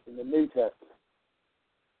Jesus in the New Testament.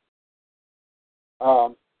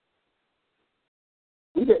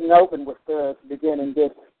 We didn't open with prayers at the beginning,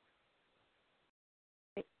 did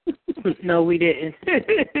we? No, we didn't.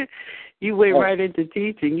 You went right into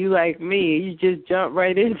teaching. You like me. You just jumped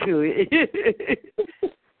right into it.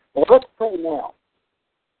 Well, let's pray now.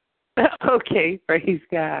 Okay, praise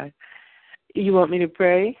God. You want me to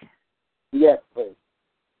pray? Yes, please.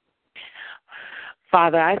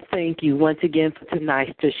 Father, I thank you once again for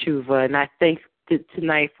tonight's Teshuvah, and I thank you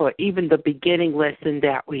tonight for even the beginning lesson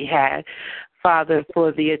that we had. Father,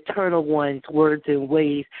 for the Eternal One's words and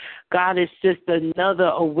ways. God, it's just another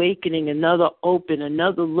awakening, another open,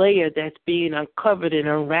 another layer that's being uncovered and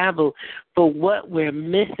unraveled for what we're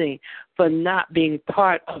missing, for not being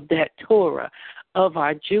part of that Torah, of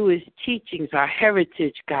our Jewish teachings, our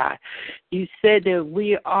heritage, God. You said that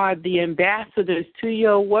we are the ambassadors to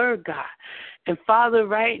your word, God. And Father,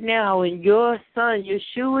 right now, in your Son,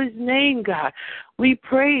 Yeshua's name, God, we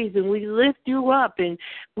praise and we lift you up. And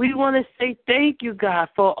we want to say thank you, God,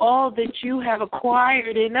 for all that you have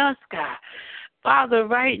acquired in us, God. Father,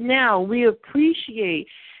 right now, we appreciate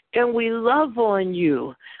and we love on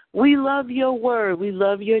you. We love your word. We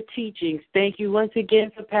love your teachings. Thank you once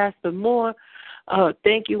again for Pastor Moore.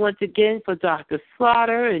 Thank you once again for Dr.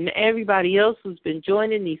 Slaughter and everybody else who's been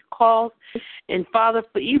joining these calls. And, Father,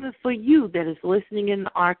 even for you that is listening in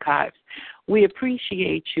the archives, we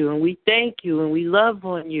appreciate you and we thank you and we love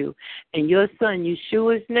on you. In your Son,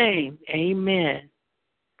 Yeshua's name, amen.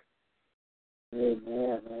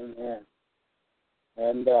 Amen, amen.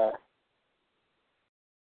 And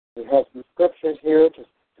we have some scriptures here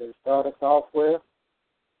to start us off with.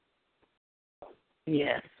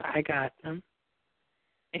 Yes, I got them.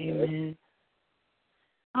 Amen.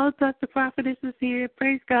 Oh, Dr. Prophetess is here.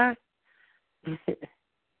 Praise God.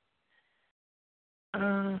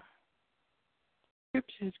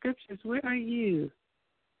 Scriptures, where are you?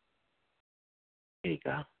 There you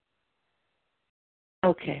go.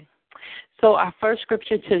 Okay. So our first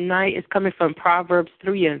scripture tonight is coming from Proverbs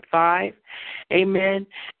 3 and 5. Amen.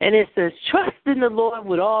 And it says, trust in the Lord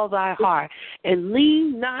with all thy heart and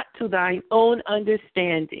lean not to thine own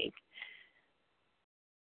understanding.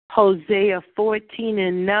 Hosea 14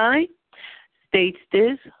 and 9 states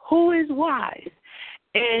this, who is wise?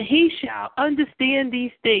 And he shall understand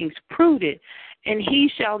these things, prudent, and he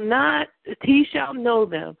shall know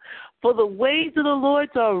them. For the ways of the Lord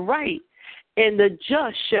are right, and the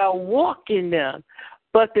just shall walk in them,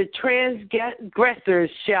 but the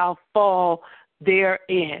transgressors shall fall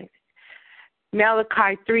therein.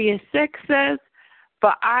 Malachi 3 and 6 says,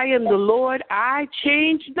 for I am the Lord, I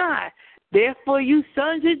change not. Therefore, you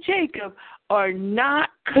sons of Jacob are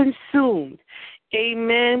not consumed.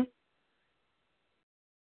 Amen.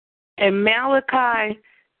 And Malachi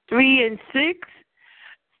 3 and 6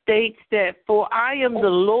 states that, for I am the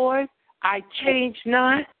Lord, I change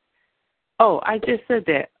not. Oh, I just said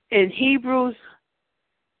that. In Hebrews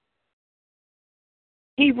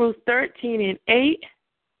 13 and 8.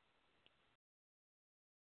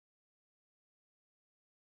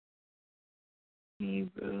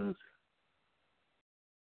 Hebrews.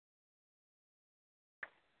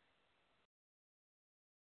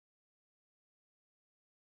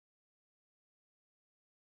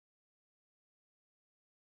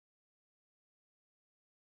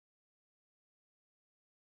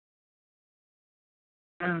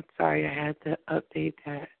 I'm sorry, I had to update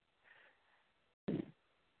that.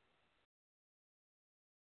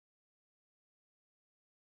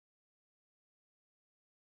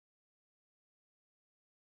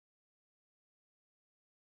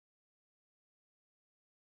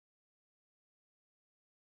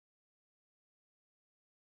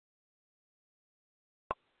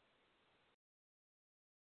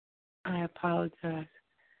 I apologize.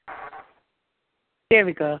 There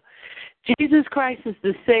we go. Jesus Christ is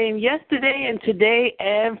the same yesterday and today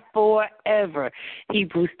and forever.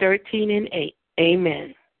 Hebrews 13:8.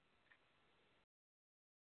 Amen.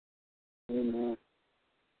 Amen.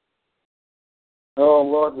 Oh,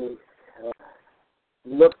 Lord, we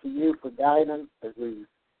look to you for guidance as we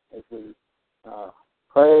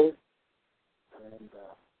pray. And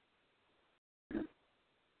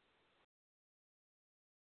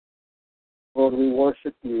Lord, we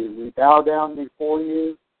worship you. We bow down before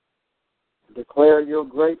you, declare your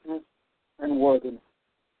greatness and worthiness.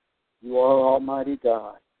 You are Almighty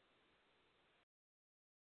God.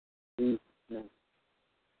 Amen.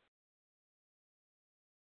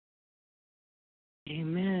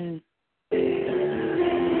 Amen.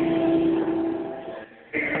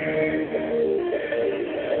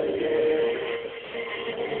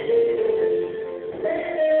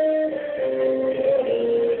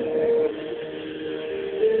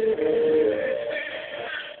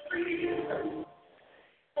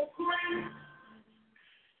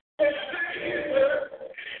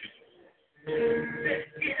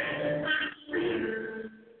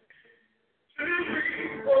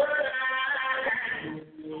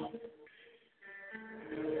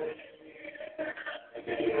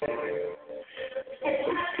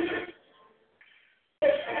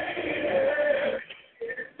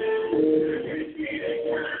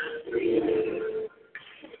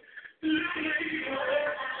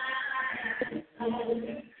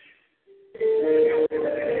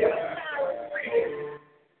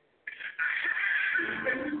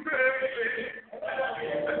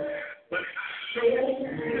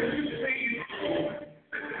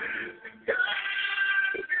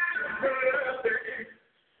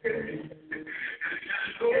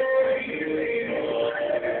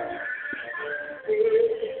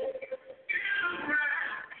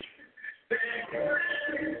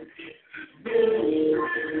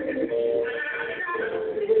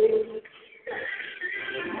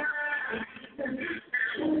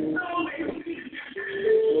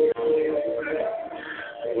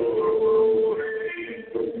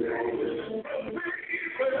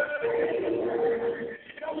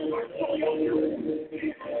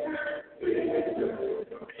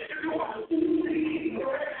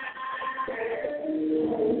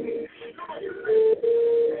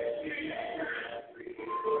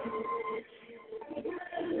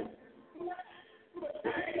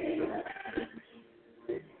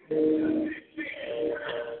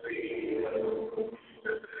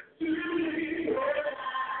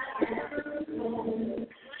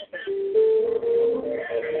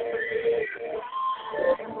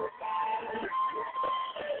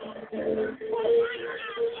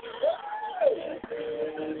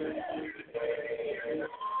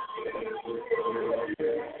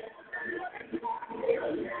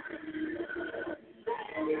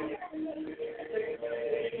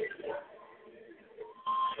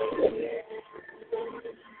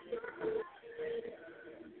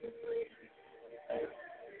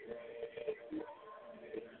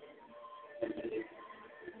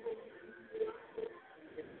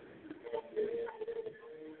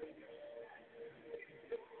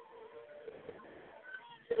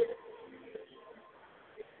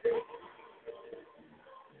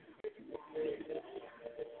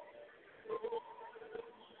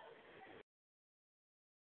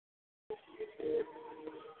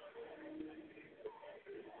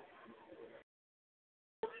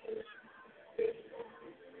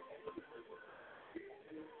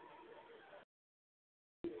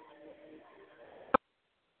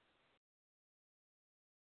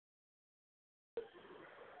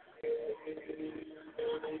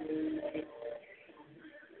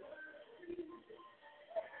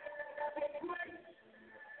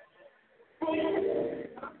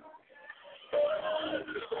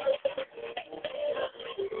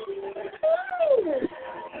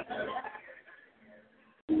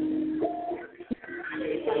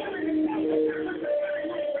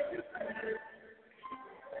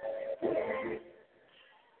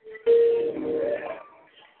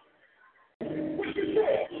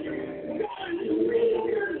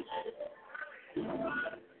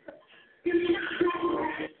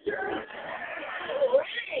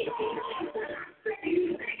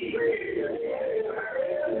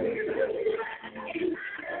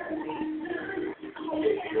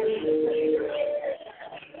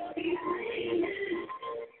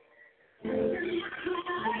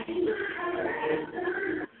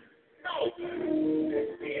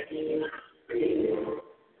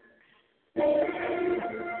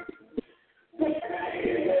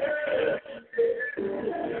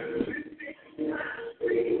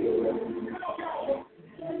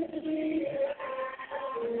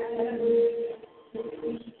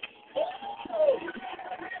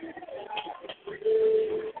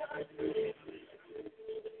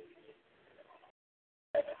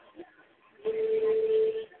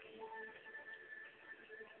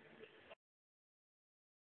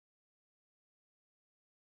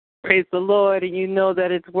 Praise the Lord, and you know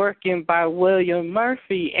that it's working by William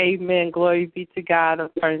Murphy. Amen. Glory be to God. I'm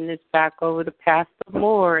turning this back over to Pastor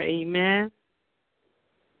Moore. Amen.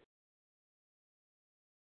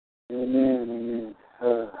 Amen.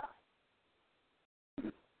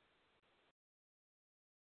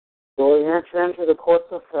 So we enter into the courts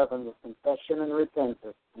of heaven with confession and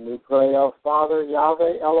repentance. And we pray, our Father,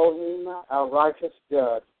 Yahweh Elohim, our righteous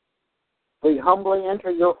judge. We humbly enter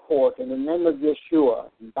your court in the name of Yeshua,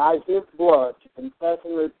 and by his blood to confess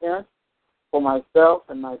and repent for myself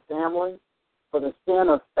and my family, for the sin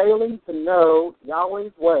of failing to know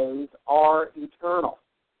Yahweh's ways are eternal.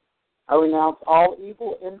 I renounce all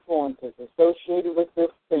evil influences associated with this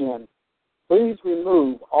sin. Please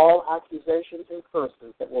remove all accusations and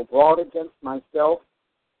curses that were brought against myself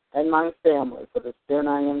and my family for the sin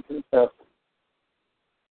I am confessing.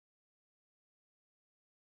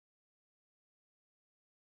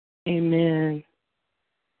 Amen.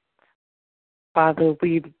 Father,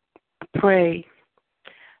 we pray,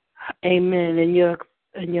 amen, in your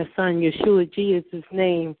Son, Yeshua Jesus'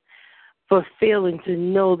 name, for failing to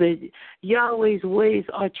know that Yahweh's ways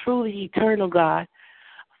are truly eternal, God.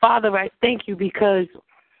 Father, I thank you because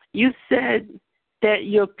you said that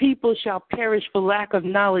your people shall perish for lack of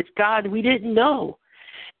knowledge. God, we didn't know.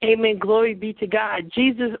 Amen. Glory be to God.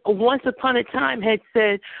 Jesus, once upon a time, had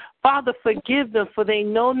said, Father, forgive them, for they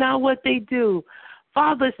know not what they do.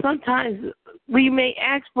 Father, sometimes we may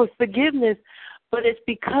ask for forgiveness, but it's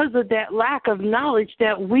because of that lack of knowledge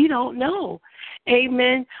that we don't know.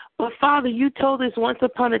 Amen. But, Father, you told us once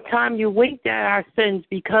upon a time you winked at our sins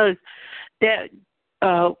because that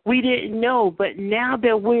we didn't know, but now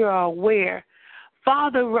that we are aware,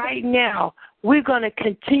 Father, right now, we're going to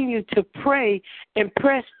continue to pray and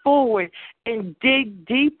press forward and dig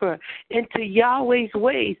deeper into Yahweh's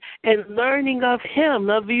ways and learning of him,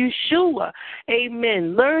 of Yeshua.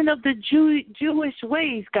 Amen. Learn of the Jewish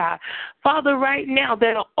ways, God. Father, right now,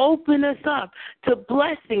 that'll open us up to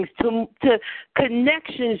blessings, to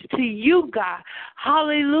connections to you, God.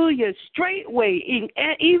 Hallelujah. Straightway,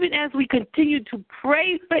 even as we continue to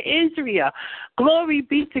pray for Israel. Glory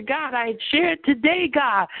be to God. I shared today,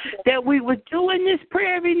 God, that we were doing this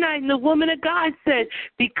prayer every night, and the woman of God said,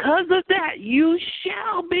 because of that, you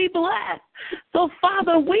shall be blessed. So,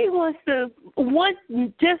 Father, we want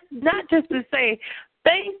not just to say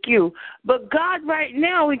thank you, but God, right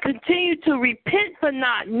now, we continue to repent for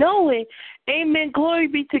not knowing. Amen. Glory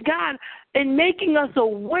be to God, and making us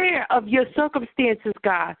aware of your circumstances,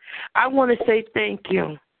 God. I want to say thank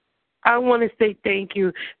you. I want to say thank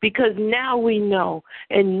you because now we know,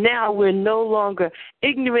 and now we're no longer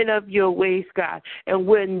ignorant of your ways, God, and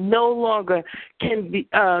we're no longer can be,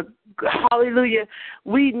 hallelujah,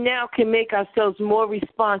 we now can make ourselves more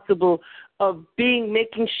responsible of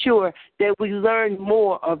making sure that we learn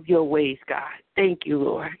more of your ways, God. Thank you,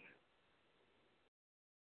 Lord.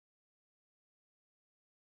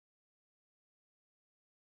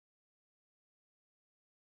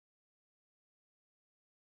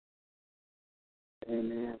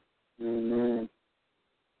 Amen. Amen.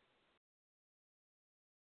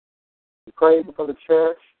 We pray for the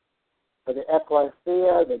church, for the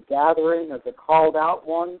ecclesia, the gathering of the called out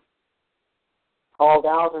ones, called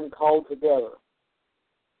out and called together.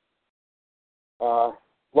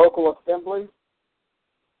 Local assemblies,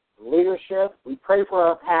 leadership. We pray for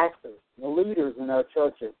our pastors, the leaders in our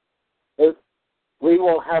churches. That we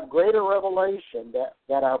will have greater revelation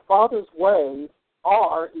that our Father's ways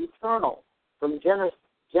are eternal, from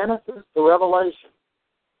Genesis to Revelation.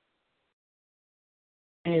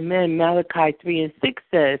 Amen. Malachi 3:6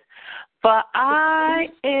 says, for I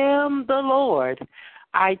am the Lord,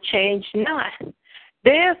 I change not.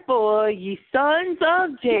 Therefore, ye sons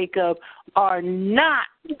of Jacob are not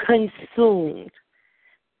consumed.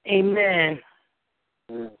 Amen.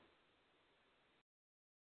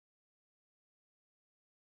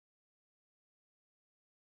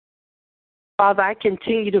 Father, I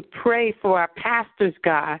continue to pray for our pastors,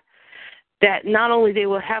 God, that not only they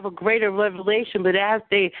will have a greater revelation, but as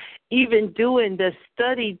they even doing the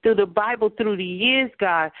study through the Bible through the years,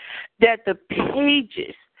 God, that the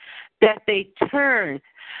pages that they turn,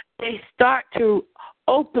 they start to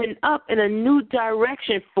open up in a new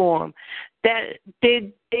direction for them, that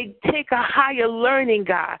they take a higher learning,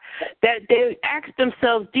 God, that they ask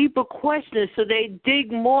themselves deeper questions so they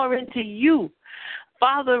dig more into you.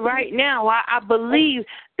 Father, right now, I believe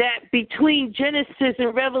that between Genesis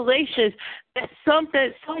and Revelations, that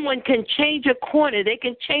someone can change a corner, they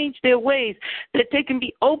can change their ways, that they can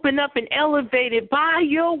be opened up and elevated by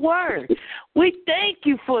your word. We thank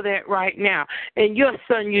you for that right now. In your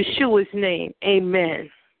Son, Yeshua's name, amen.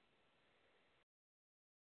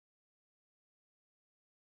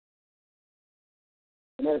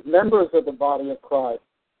 And as members of the body of Christ,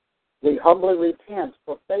 we humbly repent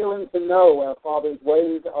for failing to know our Father's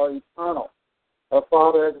ways are eternal. Our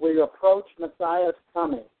Father, as we approach Messiah's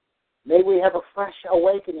coming, may we have a fresh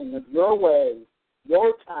awakening of your ways,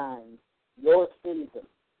 your time, your season.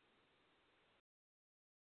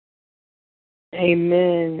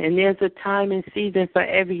 Amen. And there's a time and season for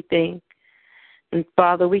everything. And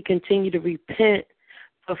Father, we continue to repent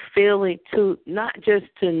for failing to not just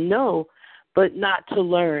to know, but not to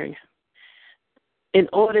learn. In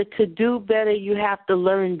order to do better, you have to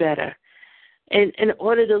learn better. And in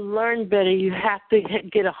order to learn better, you have to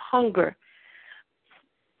get a hunger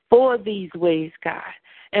for these ways, God.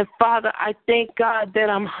 And Father, I thank God that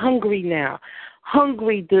I'm hungry now,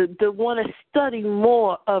 hungry to want to study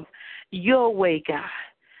more of your way, God.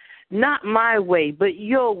 Not my way, but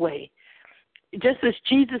your way. Just as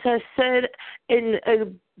Jesus has said in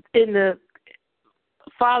the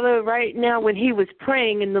Father right now when he was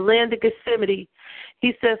praying in the land of Gethsemane,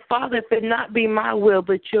 he said, Father, if it not be my will,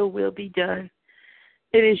 but your will be done.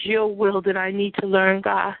 It is your will that I need to learn,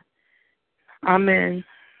 God. Amen.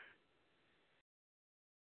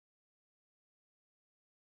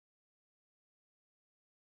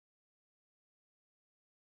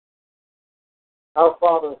 Our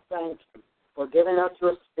Father, thank you for giving us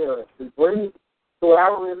your Spirit to bring to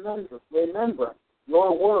our remembrance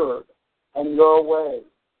your word and your ways.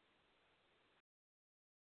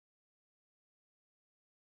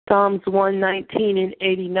 Psalms 119 and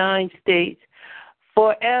 89 states,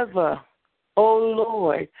 Forever, O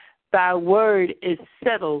Lord, thy word is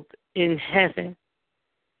settled in heaven.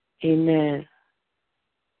 Amen.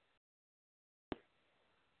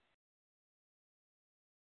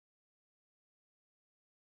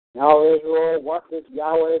 Now, Israel, what does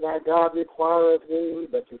Yahweh thy God require of thee,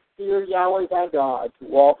 but to fear Yahweh thy God, to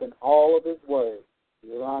walk in all of his ways?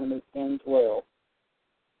 Deuteronomy 10:12.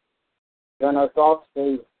 Turn our thoughts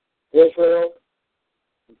to Israel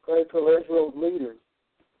and pray for Israel's leaders.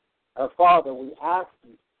 Our Father, we ask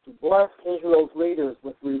you to bless Israel's leaders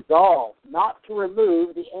with resolve not to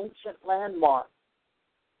remove the ancient landmarks.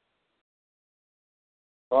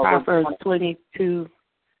 Proverbs 22.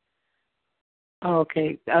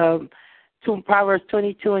 Okay. Proverbs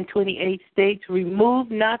 22 and 28 states, Remove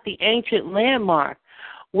not the ancient landmark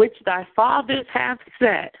which thy fathers have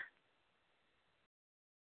set.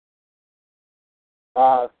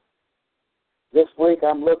 This week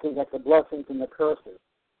I'm looking at the blessings and the curses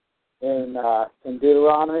in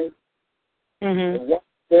Deuteronomy. Mm-hmm. And one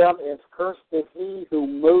of them is, cursed is he who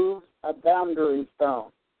moves a boundary stone.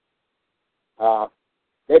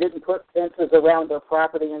 They didn't put fences around their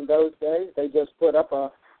property in those days. They just put up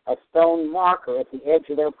a stone marker at the edge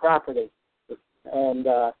of their property. And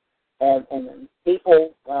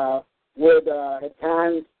people would at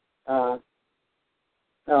times,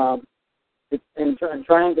 in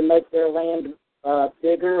trying to make their land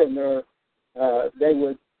bigger, and they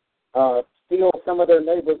would steal some of their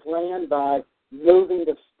neighbor's land by moving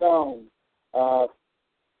the stone,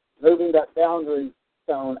 moving that boundary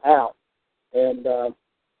stone out. And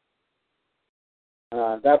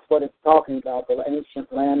that's what it's talking about, the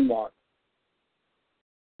ancient landmark,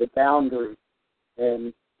 the boundaries.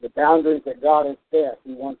 And the boundaries that God has set,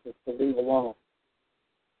 he wants us to leave alone.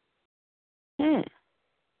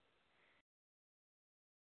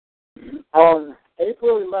 On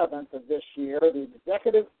April 11th of this year, the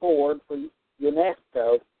Executive Board for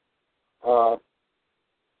UNESCO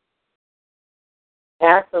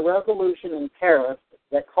passed a resolution in Paris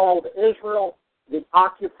that called Israel the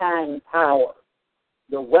occupying power.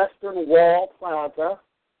 The Western Wall Plaza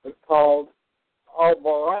was called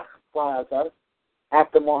Al-Barak Plaza,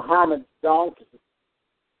 after Muhammad's donkey.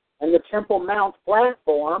 And the Temple Mount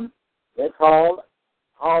platform, they called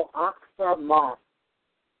Al-Aqsa Mosque,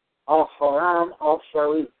 Al-Haram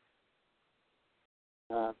Al-Sharif.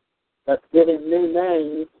 That's giving new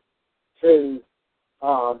names to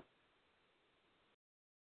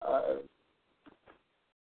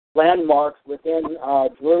landmarks within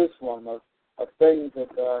Jerusalem of things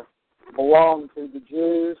that belong to the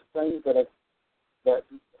Jews, things that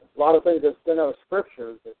a lot of things that's in our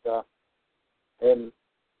scriptures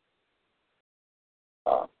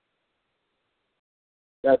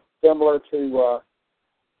that's similar to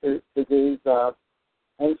these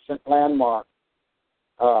ancient landmarks.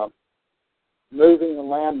 Moving the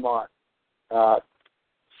landmark.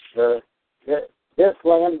 This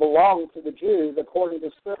land belonged to the Jews according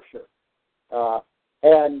to Scripture,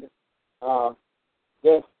 and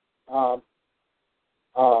this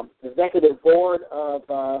executive board of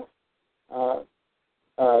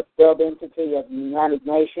sub-entity of the United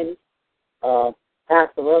Nations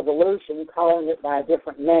passed a resolution calling it by a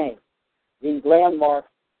different name. These landmarks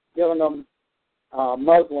giving them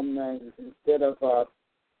Muslim names instead of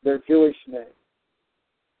their Jewish names.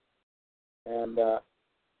 And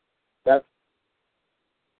that's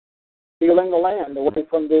stealing the land away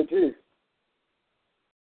from the Jews.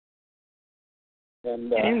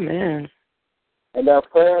 And, Amen. And our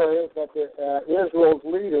prayer is that Israel's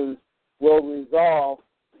leaders will resolve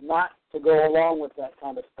not to go along with that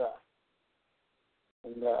kind of stuff.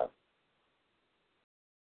 And that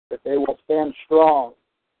they will stand strong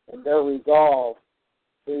in their resolve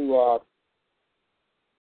to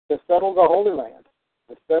settle the Holy Land,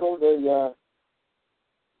 to settle the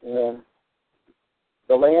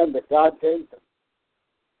land that God gave them.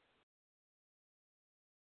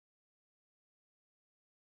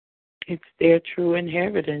 It's their true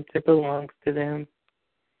inheritance. It belongs to them.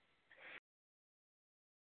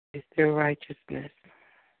 It's their righteousness.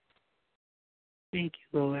 Thank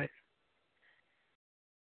you, Lord.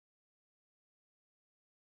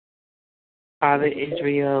 Father,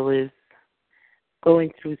 Israel is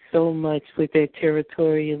going through so much with their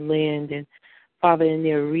territory and land, and Father, in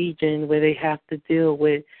their region where they have to deal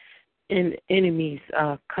with enemies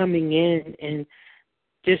coming in and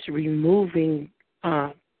just removing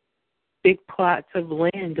big plots of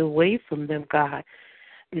land away from them, God,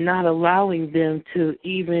 not allowing them to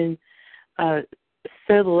even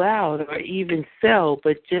settle out or even sell,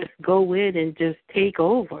 but just go in and just take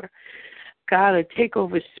over. God, a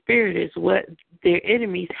takeover spirit is what their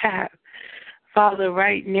enemies have. Father,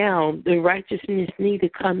 right now, the righteousness need to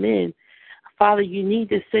come in. Father, you need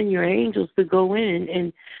to send your angels to go in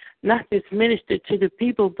and not just minister to the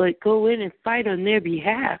people, but go in and fight on their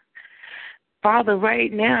behalf. Father,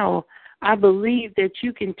 right now, I believe that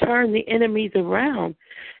you can turn the enemies around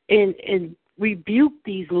and rebuke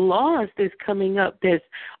these laws that's coming up that's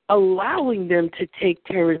allowing them to take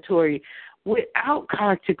territory without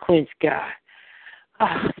consequence, God.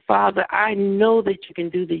 Father, I know that you can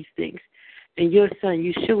do these things. In your Son,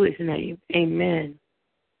 Yeshua's name, amen.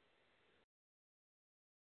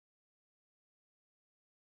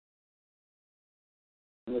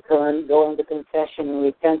 We go into confession and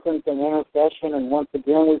repentance and intercession, and once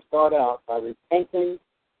again we start out by repenting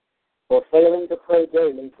for failing to pray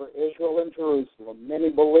daily for Israel and Jerusalem. Many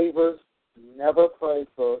believers never pray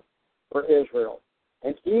for Israel,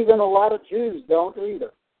 and even a lot of Jews don't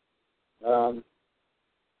either.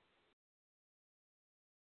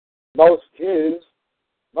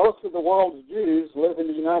 Most of the world's Jews live in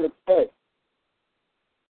the United States.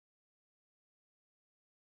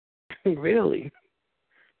 Really?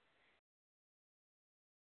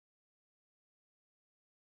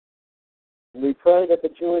 We pray that the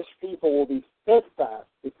Jewish people will be steadfast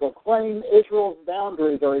to proclaim Israel's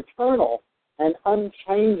boundaries are eternal and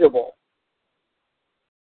unchangeable.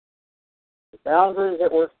 The boundaries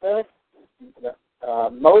that were set,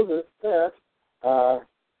 Moses set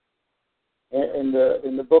in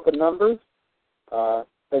the book of Numbers,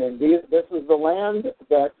 saying this is the land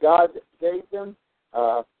that God gave them.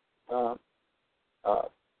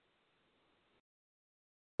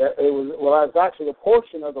 It was actually a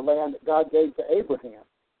portion of the land that God gave to Abraham.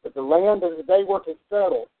 But the land that they were to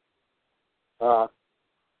settle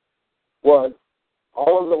was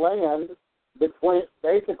all of the land between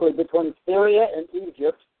Syria and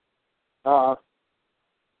Egypt,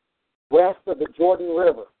 west of the Jordan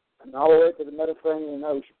River, and all the way to the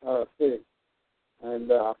Mediterranean Sea. And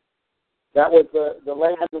that was the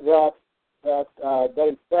land that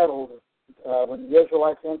they settled when the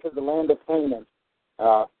Israelites entered the land of Canaan.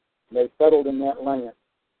 They settled in that land.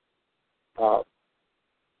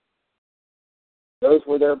 Those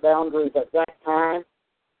were their boundaries at that time.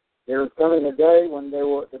 There is coming a day when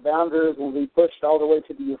the boundaries will be pushed all the way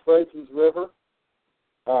to the Euphrates River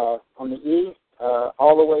on the east,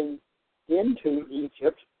 all the way into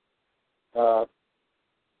Egypt,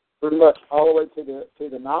 pretty much all the way to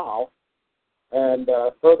the Nile, and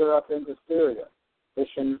further up into Syria,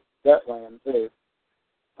 pushing that land too.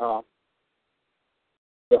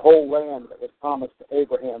 The whole land that was promised to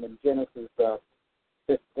Abraham in Genesis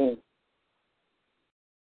 15.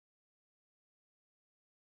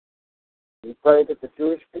 We pray that the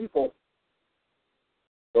Jewish people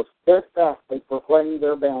will steadfastly proclaim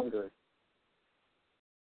their boundaries.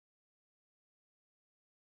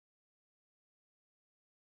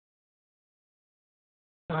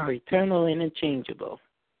 Are eternal and unchangeable.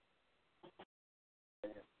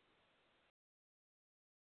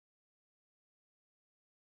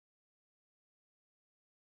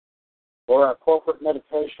 For our corporate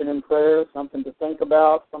meditation and prayer, something to think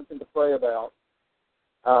about, something to pray about.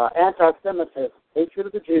 Anti-Semitism, hatred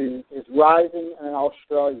of the Jews, is rising in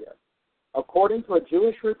Australia. According to a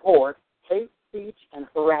Jewish report, hate speech and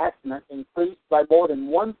harassment increased by more than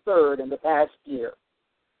one-third in the past year.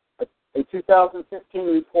 A 2015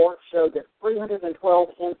 report showed that 312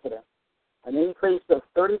 incidents, an increase of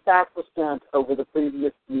 35% over the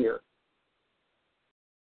previous year.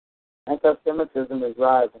 Anti-Semitism is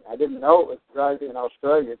rising. I didn't know it was rising in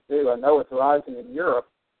Australia, too. I know it's rising in Europe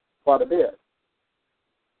quite a bit.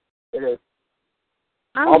 It is.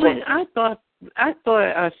 I thought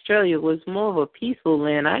Australia was more of a peaceful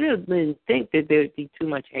land. I didn't think that there would be too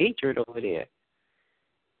much hatred over there.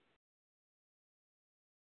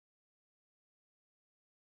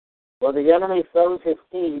 Well, the enemy sows his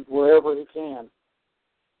seeds wherever he can.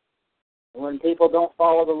 And when people don't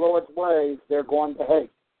follow the Lord's ways, they're going to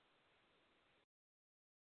hate.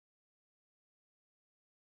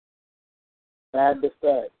 Sad to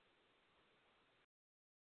say.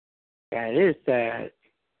 That is sad.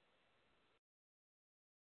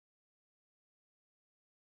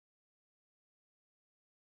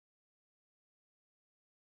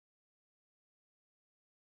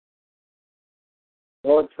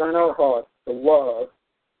 Lord, turn our hearts to love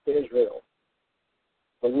Israel,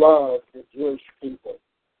 to love the Jewish people,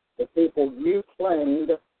 the people you claimed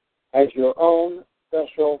as your own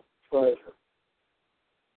special treasure.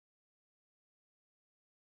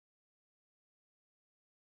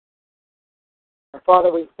 And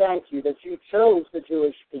Father, we thank you that you chose the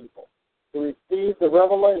Jewish people to receive the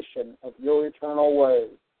revelation of your eternal ways.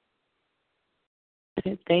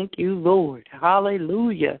 Thank you, Lord.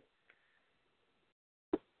 Hallelujah.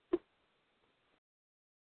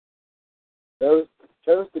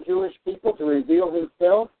 Chose the Jewish people to reveal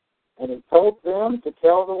himself, and he told them to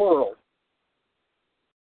tell the world.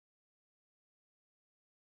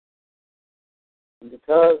 And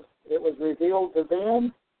because it was revealed to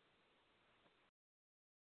them,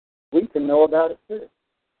 we can know about it too.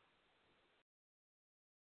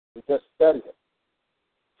 We just study it.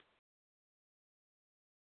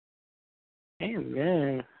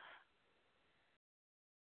 Amen.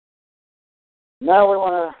 Now we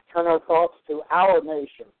want to turn our thoughts to our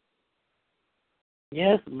nation.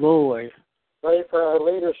 Yes, Lord. Pray for our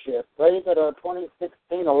leadership. Pray that our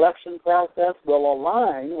 2016 election process will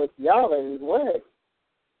align with Yahweh's way.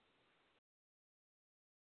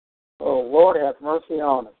 Oh, Lord, have mercy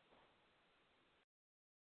on us.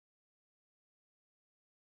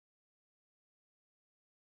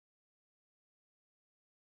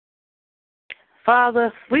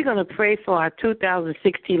 Father, we're going to pray for our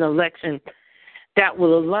 2016 election that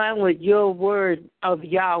will align with your word of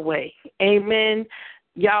Yahweh. Amen.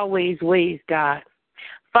 Yahweh's ways, God.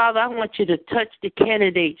 Father, I want you to touch the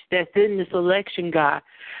candidates that's in this election, God,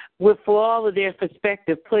 for all of their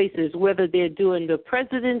prospective places, whether they're doing the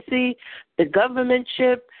presidency, the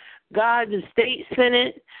governmentship, God, the state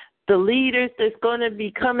senate, the leaders that's going to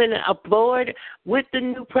be coming aboard with the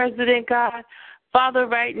new president, God. Father,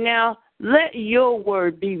 right now, let your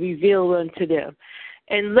word be revealed unto them,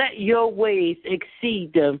 and let your ways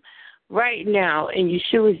exceed them right now in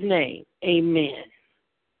Yeshua's name. Amen.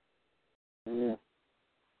 Amen.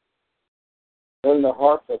 In the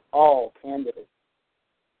hearts of all candidates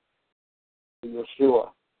to Yeshua.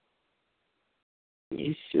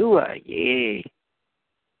 Yeshua, yeah.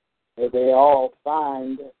 May they all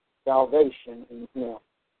find salvation in him.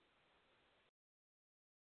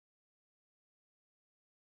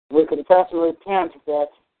 We confess and repent that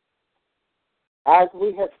as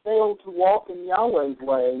we have failed to walk in Yahweh's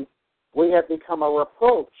way, we have become a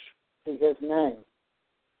reproach to his name.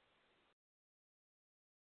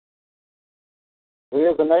 We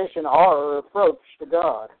as a nation are a reproach to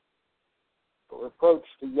God, a reproach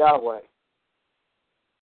to Yahweh.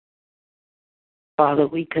 Father,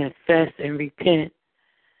 we confess and repent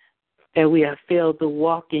that we have failed to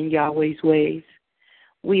walk in Yahweh's ways.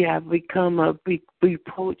 We have become a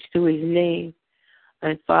reproach to his name.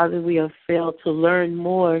 And Father, we have failed to learn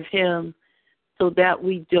more of him so that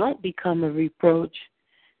we don't become a reproach.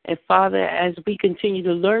 And Father, as we continue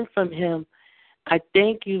to learn from him, I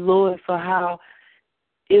thank you, Lord, for how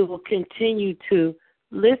it will continue to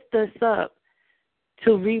lift us up,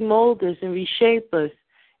 to remold us and reshape us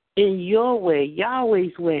in your way,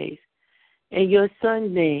 Yahweh's ways, in your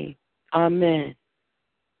Son's name. Amen.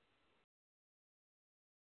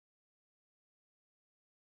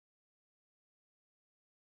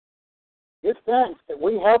 Give thanks that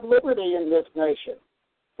we have liberty in this nation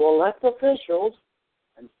to elect officials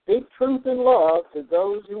and speak truth in love to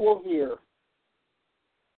those who will hear.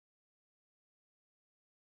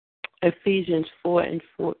 Ephesians 4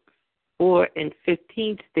 and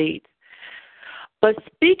 15 states, but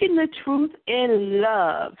speaking the truth in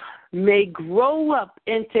love may grow up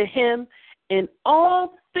into him in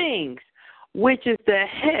all things, which is the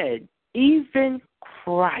head, even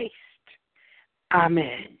Christ.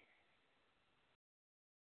 Amen.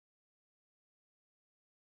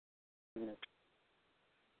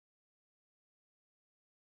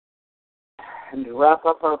 And to wrap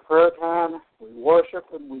up our prayer time, we worship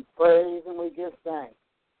and we praise and we give thanks.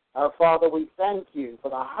 Our Father, we thank you for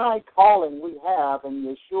the high calling we have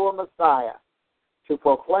in Yeshua Messiah to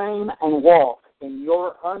proclaim and walk in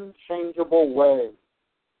your unchangeable ways.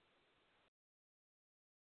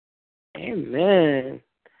 Amen.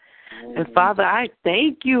 And Father, I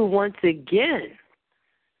thank you once again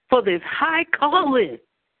for this high calling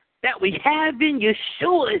that we have in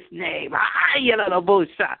Yeshua's name.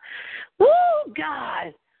 Woo,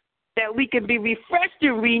 God, that we can be refreshed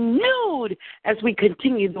and renewed as we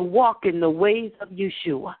continue to walk in the ways of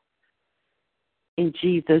Yeshua. In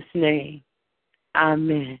Jesus' name,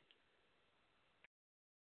 amen.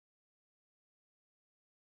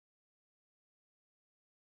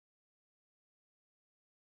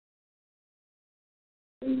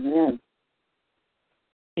 Amen.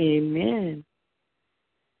 Amen.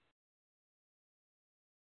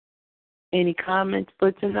 Any comments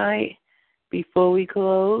for tonight before we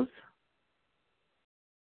close?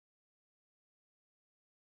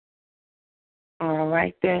 All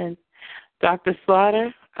right, then. Dr.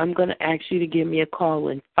 Slaughter, I'm going to ask you to give me a call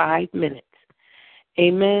in 5 minutes.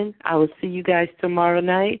 Amen. I will see you guys tomorrow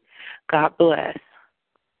night. God bless.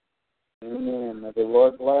 Amen. May the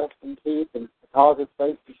Lord bless and keep and cause his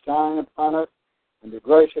face to shine upon us and be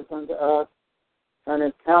gracious unto us, turn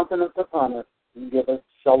his countenance upon us, and give us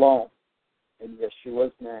shalom. In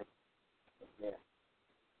Yeshua's name. Amen.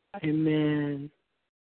 Amen.